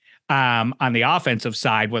QB on the offensive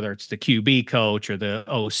side, whether it's the QB coach or the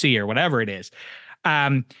OC or whatever it is.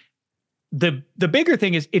 The bigger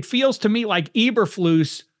thing is, it feels to me like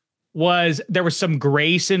Eberflus there was some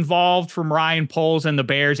grace involved from Ryan Poles and the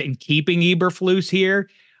Bears in keeping Eberflus here.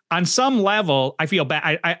 On some level, I feel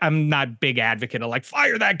bad. I'm not a big advocate of like,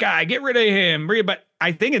 fire that guy, get rid of him. But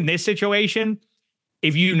I think in this situation,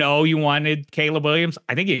 if you wanted Caleb Williams,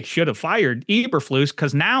 I think you should have fired Eberflus,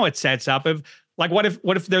 because now it sets up what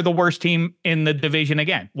if they're the worst team in the division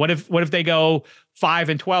again? What if they go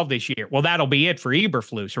 5-12 this year? Well, that'll be it for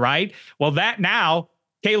Eberflus, right? Well, that now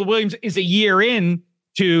Caleb Williams is a year in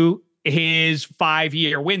to his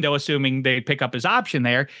 5-year window, assuming they pick up his option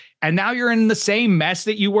there. And now you're in the same mess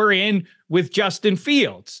that you were in with Justin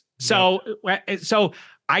Fields. So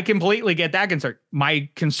I completely get that concern. My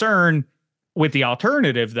concern with the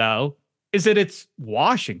alternative, though, is that it's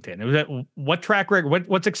Washington. What track record?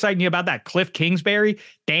 What's exciting you about that? Cliff Kingsbury,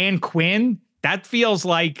 Dan Quinn? That feels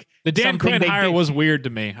like the Dan Quinn hire was weird to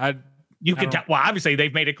me. You could tell. Well, obviously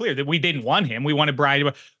they've made it clear that we didn't want him. We wanted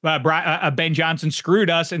Ben Johnson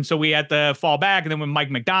screwed us, and so we had to fall back. And then when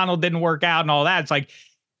Mike McDonald didn't work out and all that, it's like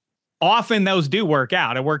often those do work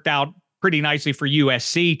out. It worked out pretty nicely for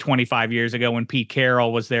USC 25 years ago when Pete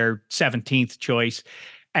Carroll was their 17th choice.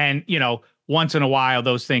 And once in a while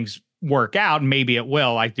those things work out. Maybe it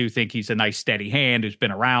will. I do think he's a nice steady hand who's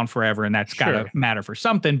been around forever, and that's got to matter for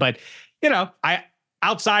something. But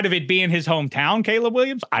outside of it being his hometown, Caleb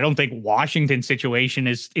Williams, I don't think Washington's situation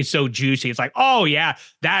is so juicy. It's like, oh yeah,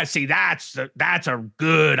 that's a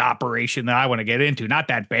good operation that I want to get into, not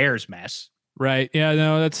that Bears mess. Right. Yeah,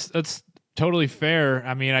 no, that's totally fair.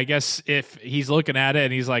 I mean, I guess if he's looking at it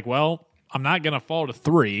and he's like, well, I'm not going to fall to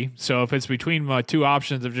 3. So if it's between my 2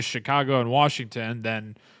 options of just Chicago and Washington,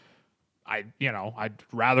 then I'd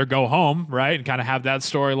rather go home, right? And kind of have that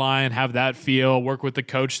storyline, have that feel, work with the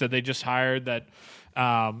coach that they just hired that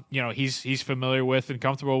he's familiar with and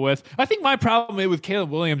comfortable with. I think my problem with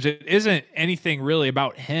Caleb Williams, it isn't anything really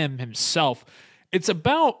about himself. It's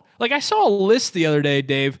about, like, I saw a list the other day,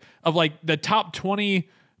 Dave, of like the top 20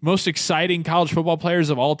 most exciting college football players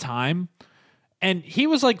of all time. And he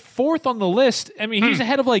was like 4th on the list. I mean, he's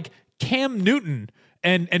ahead of like Cam Newton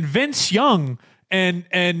and Vince Young and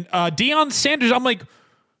Deion Sanders. I'm like,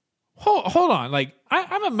 hold on. Like,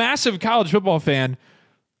 I'm a massive college football fan.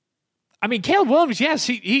 I mean, Caleb Williams, yes,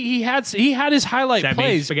 he had his highlight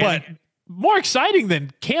plays, but more exciting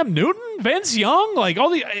than Cam Newton, Vince Young, like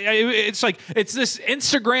it's this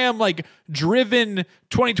Instagram like driven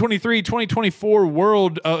 2023, 2024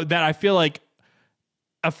 world that I feel like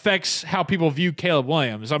affects how people view Caleb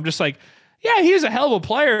Williams. I'm just like, yeah, he's a hell of a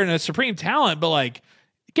player and a supreme talent, but like,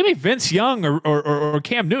 give me Vince Young or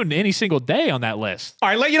Cam Newton any single day on that list.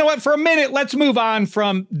 All right, you know what? For a minute, let's move on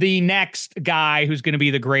from the next guy who's going to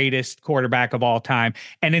be the greatest quarterback of all time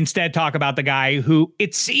and instead talk about the guy who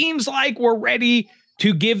it seems like we're ready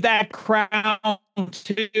to give that crown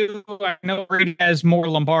to. I know Brady has more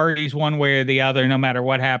Lombardis one way or the other, no matter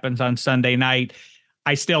what happens on Sunday night.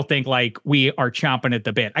 I still think like we are chomping at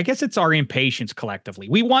the bit. I guess it's our impatience collectively.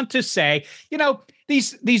 We want to say,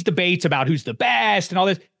 these debates about who's the best and all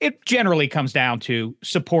this, it generally comes down to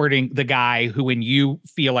supporting the guy who, when you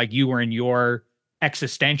feel like you were in your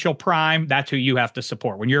existential prime, that's who you have to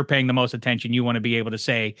support. When you're paying the most attention, you want to be able to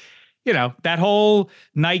say, that whole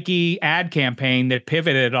Nike ad campaign that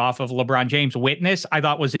pivoted off of LeBron James' witness, I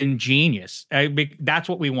thought was ingenious. That's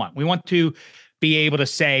what we want. We want to be able to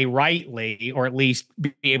say rightly, or at least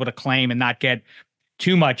be able to claim and not get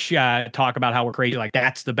too much talk about how we're crazy. Like,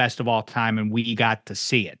 that's the best of all time, and we got to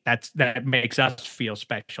see it. That makes us feel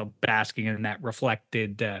special, basking in that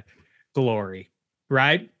reflected glory,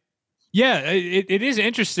 right? Yeah, it is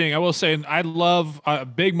interesting. I will say, I love a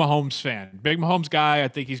big Mahomes fan, big Mahomes guy. I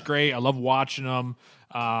think he's great. I love watching him.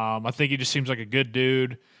 I think he just seems like a good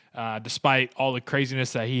dude, despite all the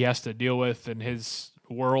craziness that he has to deal with in his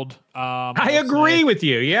world. I agree with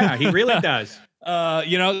you. Yeah, he really does.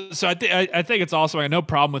 So I think it's awesome. I got no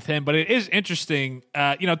problem with him, but it is interesting.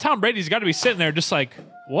 Tom Brady's got to be sitting there just like,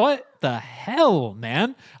 what the hell,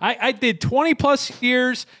 man? I did 20 plus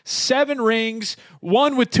years, 7 rings,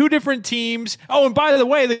 one with 2 different teams. Oh, and by the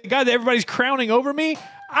way, the guy that everybody's crowning over me,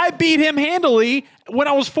 I beat him handily when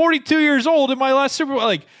I was 42 years old in my last Super Bowl.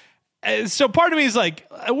 Like, so part of me is like,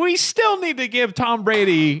 we still need to give Tom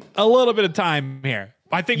Brady a little bit of time here.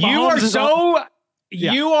 I think you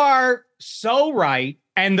are so right.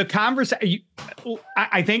 And the conversation,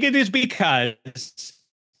 I think it is because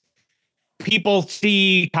people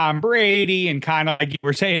see Tom Brady and kind of like you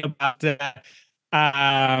were saying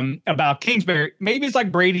about Kingsbury. Maybe it's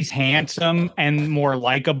like Brady's handsome and more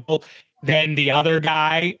likable than the other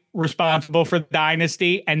guy responsible for the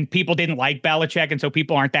dynasty. And people didn't like Belichick. And so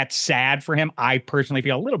people aren't that sad for him. I personally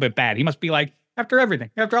feel a little bit bad. He must be like, after everything,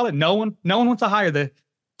 after all that, no one wants to hire the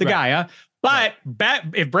guy, huh? But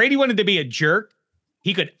if Brady wanted to be a jerk,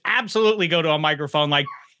 he could absolutely go to a microphone like,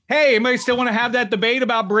 hey, anybody still want to have that debate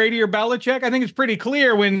about Brady or Belichick? I think it's pretty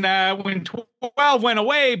clear when 12 went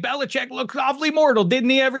away, Belichick looked awfully mortal, didn't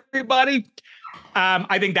he, everybody?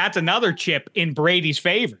 I think that's another chip in Brady's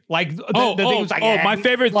favor. Like my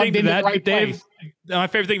favorite thing to that, Dave. My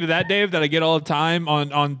favorite thing to that, Dave, that I get all the time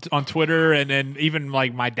on Twitter and even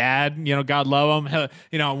like my dad, God love him.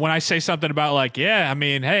 When I say something about like, yeah, I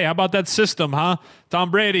mean, hey, how about that system, huh?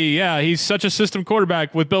 Tom Brady, yeah, he's such a system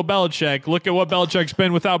quarterback with Bill Belichick. Look at what Belichick's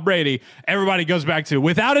been without Brady. Everybody goes back to,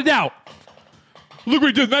 without a doubt, look what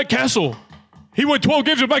he did with Matt Castle. He won 12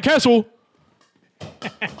 games with Matt Castle.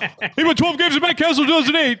 He won 12 games with Matt Castle in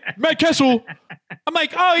 2008. Matt Castle. I'm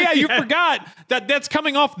like, oh yeah, you forgot that's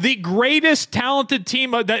coming off the greatest talented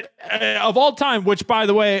team of all time. Which, by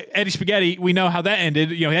the way, Eddie Spaghetti, we know how that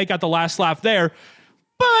ended. He got the last laugh there.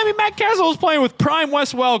 But I mean, Matt Castle was playing with prime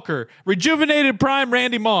Wes Welker, rejuvenated prime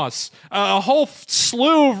Randy Moss, a whole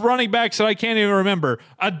slew of running backs that I can't even remember,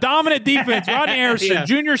 a dominant defense, Rodney Harrison,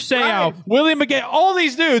 Junior Seau, William McGay, all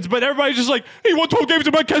these dudes. But everybody's just like, he won 12 games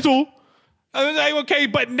with Matt Castle. I was like, okay,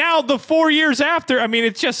 but now the 4 years after, I mean,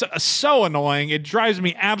 it's just so annoying. It drives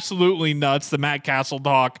me absolutely nuts, the Matt Castle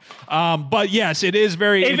talk. But yes, it is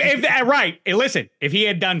very right. Listen, if he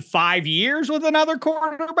had done 5 years with another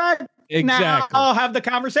quarterback, now I'll have the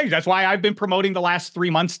conversation. That's why I've been promoting the last 3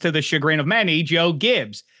 months, to the chagrin of many, Joe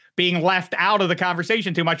Gibbs being left out of the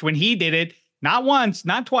conversation too much when he did it. Not once,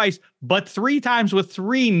 not twice, but 3 times with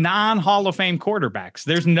 3 non-Hall of Fame quarterbacks.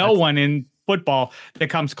 There's no one in football that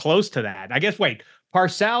comes close to that. I guess,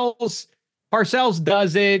 Parcells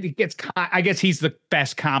does it. He gets, I guess he's the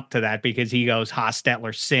best comp to that because he goes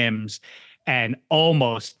Hostetler, Sims, and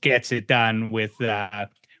almost gets it done with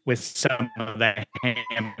some of the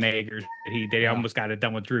ham and eggers that he did. He almost got it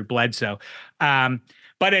done with Drew Bledsoe.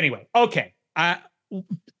 But anyway, okay.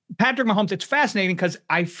 Patrick Mahomes, it's fascinating because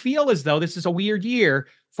I feel as though this is a weird year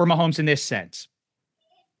for Mahomes in this sense.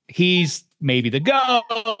 He's maybe the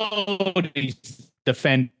GOAT. He's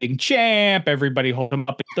defending champ. Everybody hold him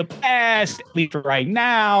up as the best, at least right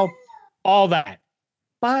now. All that.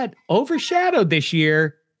 But overshadowed this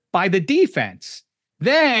year by the defense.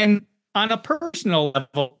 Then, on a personal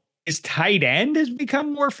level, his tight end has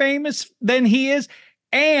become more famous than he is.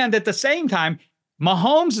 And at the same time,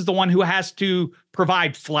 Mahomes is the one who has to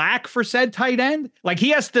provide flack for said tight end. Like, he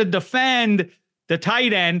has to defend the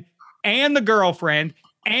tight end and the girlfriend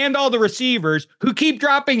and all the receivers who keep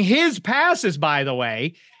dropping his passes, by the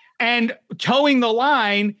way, and towing the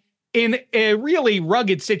line in a really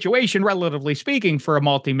rugged situation, relatively speaking, for a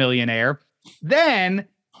multimillionaire. Then,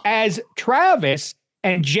 as Travis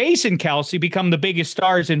and Jason Kelce become the biggest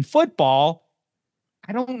stars in football,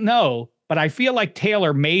 I don't know, but I feel like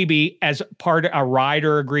Taylor, maybe as part of a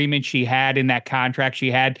rider agreement she had in that contract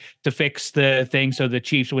she had to fix the thing so the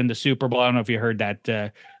Chiefs win the Super Bowl. I don't know if you heard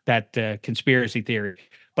that conspiracy theory.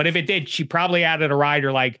 But if it did, she probably added a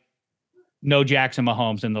rider like no Jackson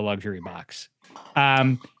Mahomes in the luxury box.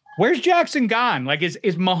 Where's Jackson gone? Like, is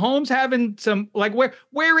Mahomes having some, like,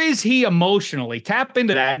 where is he emotionally? Tap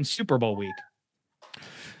into that in Super Bowl week.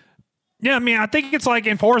 Yeah, I mean, I think it's like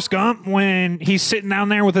in Forrest Gump when he's sitting down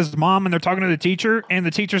there with his mom and they're talking to the teacher, and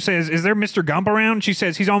the teacher says, "Is there Mr. Gump around?" She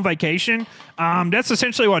says, "He's on vacation." That's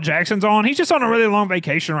essentially what Jackson's on. He's just on a really long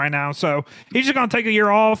vacation right now, so he's just going to take a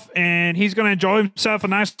year off and he's going to enjoy himself a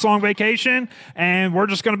nice long vacation. And we're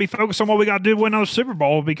just going to be focused on what we got to do to win another Super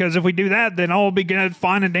Bowl, because if we do that, then all will be good,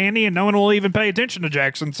 fine and dandy, and no one will even pay attention to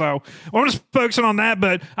Jackson. So we're just focusing on that.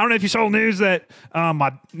 But I don't know if you saw the news that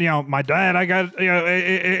my dad, I got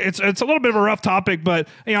it's a little bit of a rough topic, but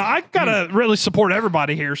I gotta really support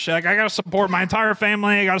everybody here, Shaq. I gotta support my entire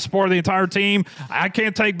family. I gotta support the entire team. I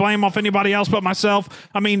can't take blame off anybody else but myself.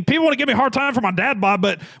 I mean, people want to give me a hard time for my dad bod,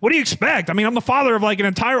 but what do you expect? I mean, I'm the father of like an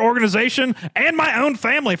entire organization and my own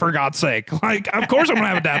family, for God's sake. Like, of course I'm gonna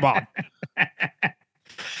have a dad bod.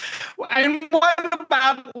 And what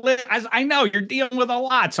about, as I know you're dealing with a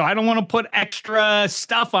lot, so I don't want to put extra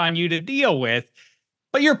stuff on you to deal with.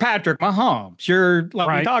 But you're Patrick Mahomes. You're,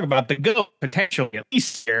 like we talk about, the GOAT potentially at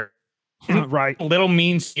least here. Right. A little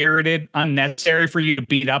mean-spirited, unnecessary for you to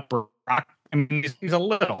beat up Brock. I mean, he's a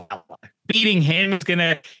little. Beating him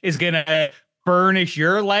is gonna burnish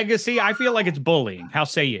your legacy. I feel like it's bullying. How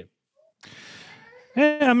say you?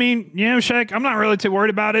 Yeah, I mean, Shaq, I'm not really too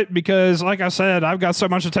worried about it because, like I said, I've got so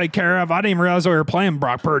much to take care of. I didn't even realize we were playing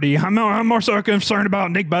Brock Purdy. I'm more so concerned about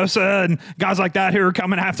Nick Bosa and guys like that who are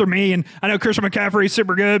coming after me. And I know Christian McCaffrey's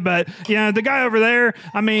super good, but, the guy over there,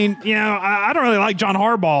 I mean, I don't really like John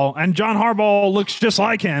Harbaugh, and John Harbaugh looks just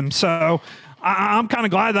like him. So I'm kind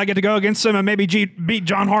of glad that I get to go against him and maybe beat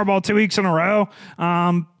John Harbaugh 2 weeks in a row.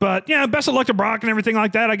 But best of luck to Brock and everything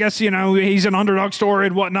like that. I guess, he's an underdog story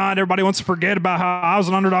and whatnot. Everybody wants to forget about how I was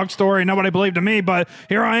an underdog story. Nobody believed in me, but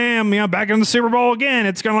here I am, back in the Super Bowl again.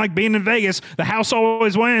 It's kind of like being in Vegas. The house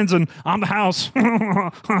always wins, and I'm the house.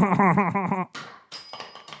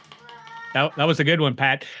 That was a good one,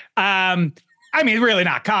 Pat. I mean, really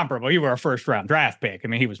not comparable. You were a first-round draft pick. I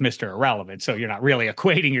mean, he was Mr. Irrelevant, so you're not really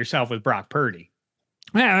equating yourself with Brock Purdy.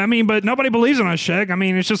 Yeah, I mean, but nobody believes in us, Shaq. I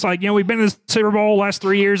mean, it's just like, we've been in the Super Bowl last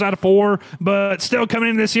 3 years out of 4, but still coming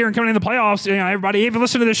in this year and coming in the playoffs, everybody, even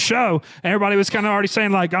listening to this show, everybody was kind of already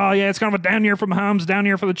saying like, oh, yeah, it's kind of a down year for Mahomes, down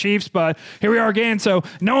year for the Chiefs, but here we are again. So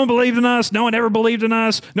no one believed in us. No one ever believed in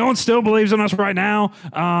us. No one still believes in us right now.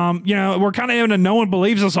 We're kind of having a no one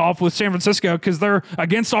believes us off with San Francisco because they're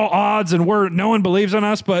against all odds and no one believes in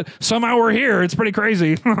us, but somehow we're here. It's pretty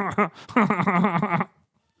crazy. I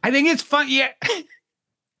think it's fun. Yeah.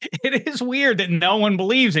 It is weird that no one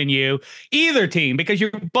believes in you, either team, because you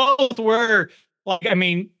both were, like, I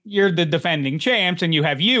mean, you're the defending champs and you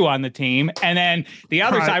have you on the team. And then the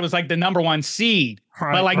other side was like the number 1 seed.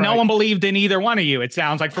 But no one believed in either one of you, it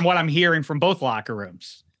sounds like, from what I'm hearing from both locker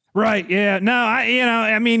rooms. Right. Yeah. No,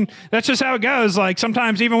 I mean, that's just how it goes. Like,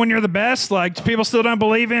 sometimes even when you're the best, like, people still don't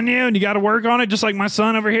believe in you and you got to work on it. Just like my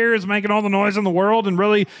son over here is making all the noise in the world and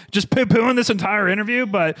really just poo-pooing this entire interview.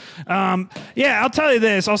 But, I'll tell you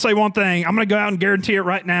this. I'll say one thing. I'm going to go out and guarantee it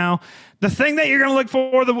right now. The thing that you're going to look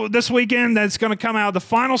for this weekend that's going to come out, the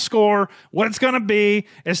final score, what it's going to be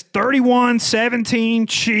is 31-17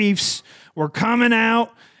 Chiefs. We're coming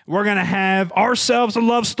out. We're going to have ourselves a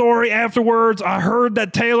love story afterwards. I heard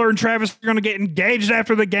that Taylor and Travis are going to get engaged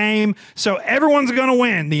after the game. So everyone's going to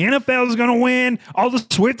win. The NFL is going to win. All the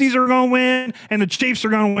Swifties are going to win. And the Chiefs are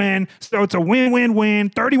going to win. So it's a win-win-win.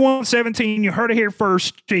 31-17. You heard it here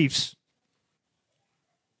first, Chiefs.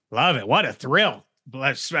 Love it. What a thrill.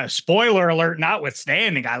 Spoiler alert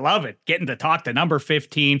notwithstanding. I love it. Getting to talk to number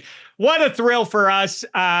 15. What a thrill for us.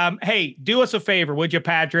 Hey, do us a favor, would you,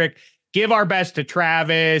 Patrick? Give our best to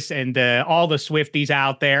Travis and all the Swifties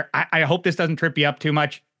out there. I hope this doesn't trip you up too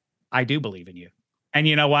much. I do believe in you. And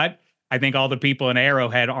you know what? I think all the people in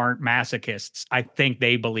Arrowhead aren't masochists. I think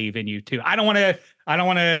they believe in you too. I don't want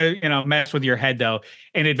to, mess with your head though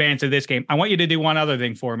in advance of this game. I want you to do one other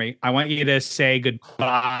thing for me. I want you to say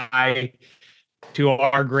goodbye to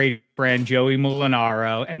our great friend Joey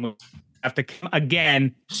Mulinaro, and we'll have to come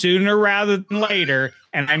again sooner rather than later.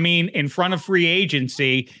 And I mean, in front of free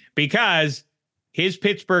agency, because his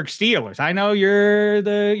Pittsburgh Steelers, I know you're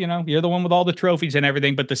the one with all the trophies and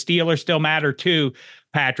everything, but the Steelers still matter too,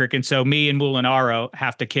 Patrick. And so me and Mulinaro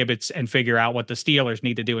have to kibitz and figure out what the Steelers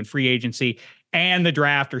need to do in free agency and the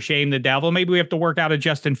draft, or shame the devil. Maybe we have to work out a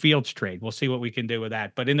Justin Fields trade. We'll see what we can do with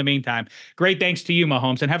that. But in the meantime, great thanks to you,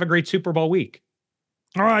 Mahomes, and have a great Super Bowl week.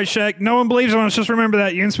 All right, Shaq. No one believes in us. Just remember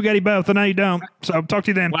that. You and Spaghetti both. I know you don't. So talk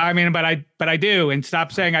to you then. Well, I mean, but I do. And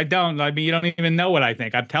stop saying I don't. I mean, you don't even know what I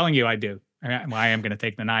think. I'm telling you I do. Well, I am going to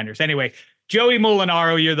take the Niners. Anyway, Joey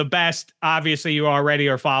Mulinaro, you're the best. Obviously, you already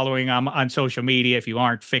are following on social media. If you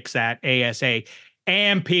aren't, fix that ASA.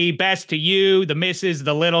 AMP, best to you, the missus,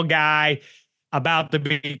 the little guy. about to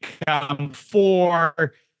become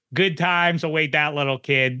 4. Good times await that little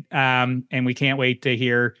kid. And we can't wait to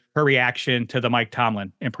hear her reaction to the Mike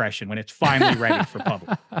Tomlin impression when it's finally ready for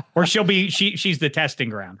public. Or she's the testing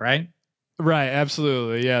ground, right? Right,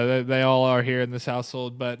 absolutely. Yeah, they all are here in this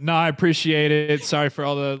household. But no, I appreciate it. Sorry for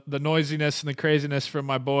all the noisiness and the craziness from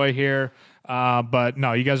my boy here. But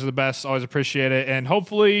no, you guys are the best. Always appreciate it. And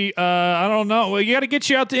hopefully, I don't know. Well, you got to get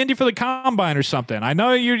you out to Indy for the combine or something. I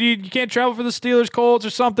know you can't travel for the Steelers Colts or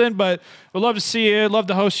something, but we'd love to see you. Love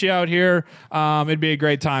to host you out here. It'd be a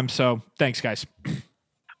great time. So thanks, guys.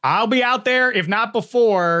 I'll be out there, if not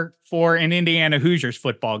before, for an Indiana Hoosiers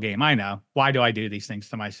football game. I know. Why do I do these things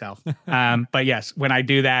to myself? But yes, when I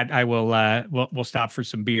do that, I will. We'll stop for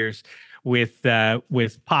some beers with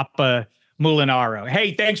Papa Mulinaro.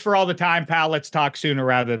 Hey, thanks for all the time, pal. Let's talk sooner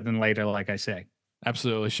rather than later, like I say.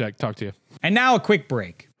 Absolutely, Shaq. Talk to you. And now a quick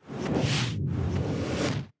break.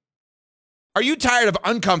 Are you tired of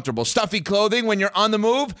uncomfortable, stuffy clothing when you're on the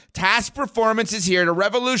move? Task Performance is here to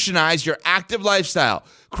revolutionize your active lifestyle.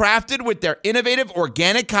 Crafted with their innovative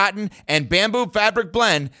organic cotton and bamboo fabric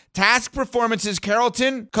blend, Task Performance's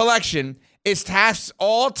Carrollton collection is Task's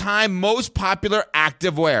all-time most popular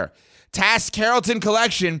active wear. Task's Carrollton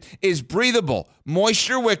collection is breathable,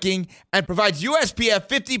 moisture-wicking, and provides USPF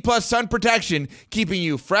 50+ sun protection, keeping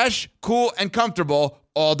you fresh, cool, and comfortable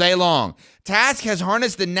all day long. Task has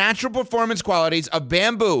harnessed the natural performance qualities of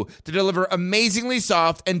bamboo to deliver amazingly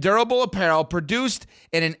soft and durable apparel produced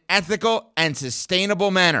in an ethical and sustainable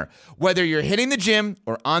manner. Whether you're hitting the gym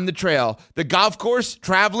or on the trail, the golf course,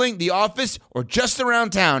 traveling, the office, or just around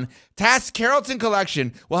town, Task's Carrollton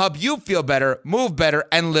collection will help you feel better, move better,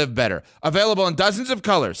 and live better. Available in dozens of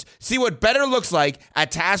colors. See what better looks like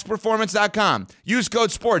at taskperformance.com. Use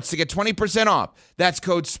code SPORTS to get 20% off. That's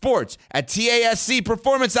code SPORTS at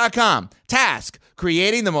TASCperformance.com. Task,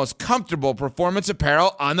 creating the most comfortable performance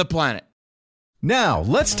apparel on the planet. Now,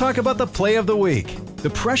 let's talk about the play of the week. The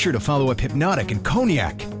pressure to follow up Hypnotic and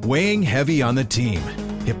Cognac, weighing heavy on the team.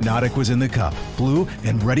 Hypnotic was in the cup, blue,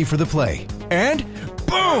 and ready for the play. And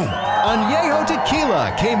boom! Añejo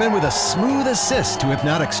Tequila came in with a smooth assist to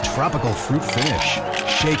Hypnotic's tropical fruit finish.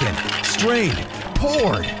 Shaken, strained,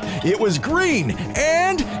 poured. It was green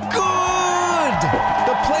and good!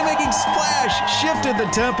 The playmaking splash shifted the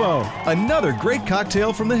tempo. Another great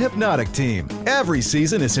cocktail from the Hypnotic team. Every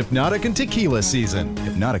season is Hypnotic and Tequila season.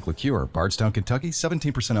 Hypnotic Liqueur, Bardstown, Kentucky,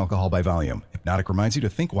 17% alcohol by volume. Hypnotic reminds you to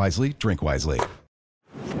think wisely, drink wisely.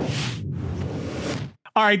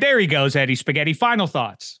 All right, there he goes, Eddie Spaghetti. Final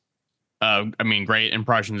thoughts. Great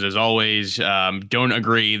impressions as always. Don't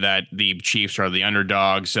agree that the Chiefs are the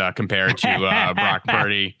underdogs compared to Brock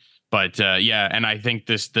Purdy. But and I think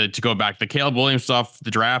to go back, the Caleb Williams stuff,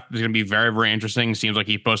 the draft is going to be very, very interesting. Seems like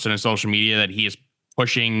he posted on social media that he is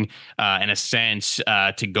pushing, in a sense,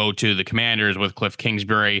 to go to the Commanders with Cliff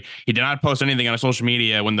Kingsbury. He did not post anything on social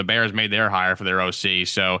media when the Bears made their hire for their OC.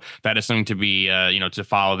 So that is something to be, to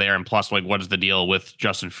follow there. And plus, what is the deal with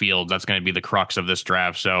Justin Fields? That's going to be the crux of this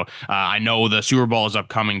draft. So I know the Super Bowl is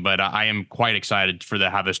upcoming, but I am quite excited for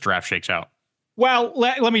how this draft shakes out. Well,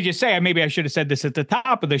 let me just say, maybe I should have said this at the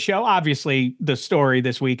top of the show. Obviously, the story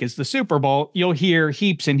this week is the Super Bowl. You'll hear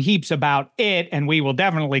heaps and heaps about it, and we will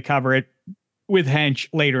definitely cover it with Hench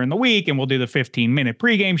later in the week, and we'll do the 15-minute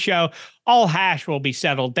pregame show. All hash will be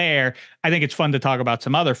settled there. I think it's fun to talk about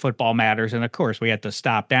some other football matters, and of course, we had to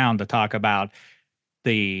stop down to talk about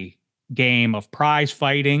the game of prize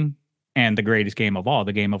fighting and the greatest game of all,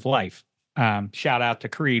 the game of life. Shout out to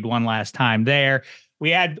Creed one last time there. We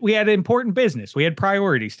had important business. We had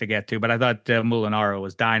priorities to get to, but I thought Mulinaro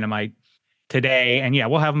was dynamite today. And yeah,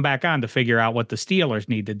 we'll have him back on to figure out what the Steelers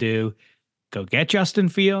need to do. Go get Justin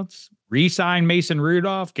Fields, re-sign Mason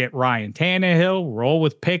Rudolph, get Ryan Tannehill, roll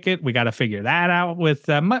with Pickett. We got to figure that out with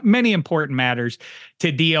many important matters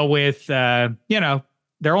to deal with. There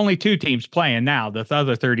are only 2 teams playing now. The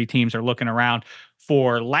other 30 teams are looking around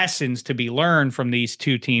for lessons to be learned from these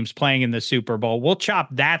 2 teams playing in the Super Bowl. We'll chop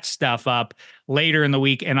that stuff up later in the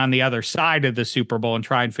week and on the other side of the Super Bowl and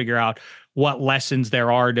try and figure out what lessons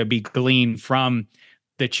there are to be gleaned from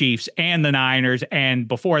the Chiefs and the Niners. And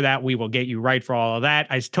before that, we will get you right for all of that.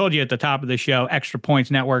 I told you at the top of the show, Extra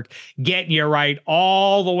Points Network, getting you right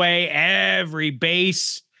all the way, every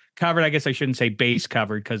base covered. I guess I shouldn't say base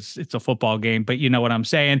covered because it's a football game, but you know what I'm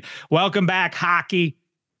saying. Welcome back, hockey.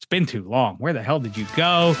 It's been too long. Where the hell did you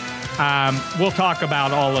go? We'll talk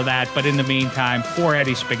about all of that. But in the meantime, for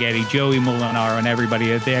Eddie Spaghetti, Joey Mulinaro, and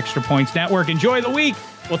everybody at the Extra Points Network, enjoy the week.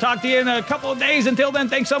 We'll talk to you in a couple of days. Until then,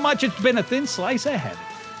 thanks so much. It's been a thin slice of heaven.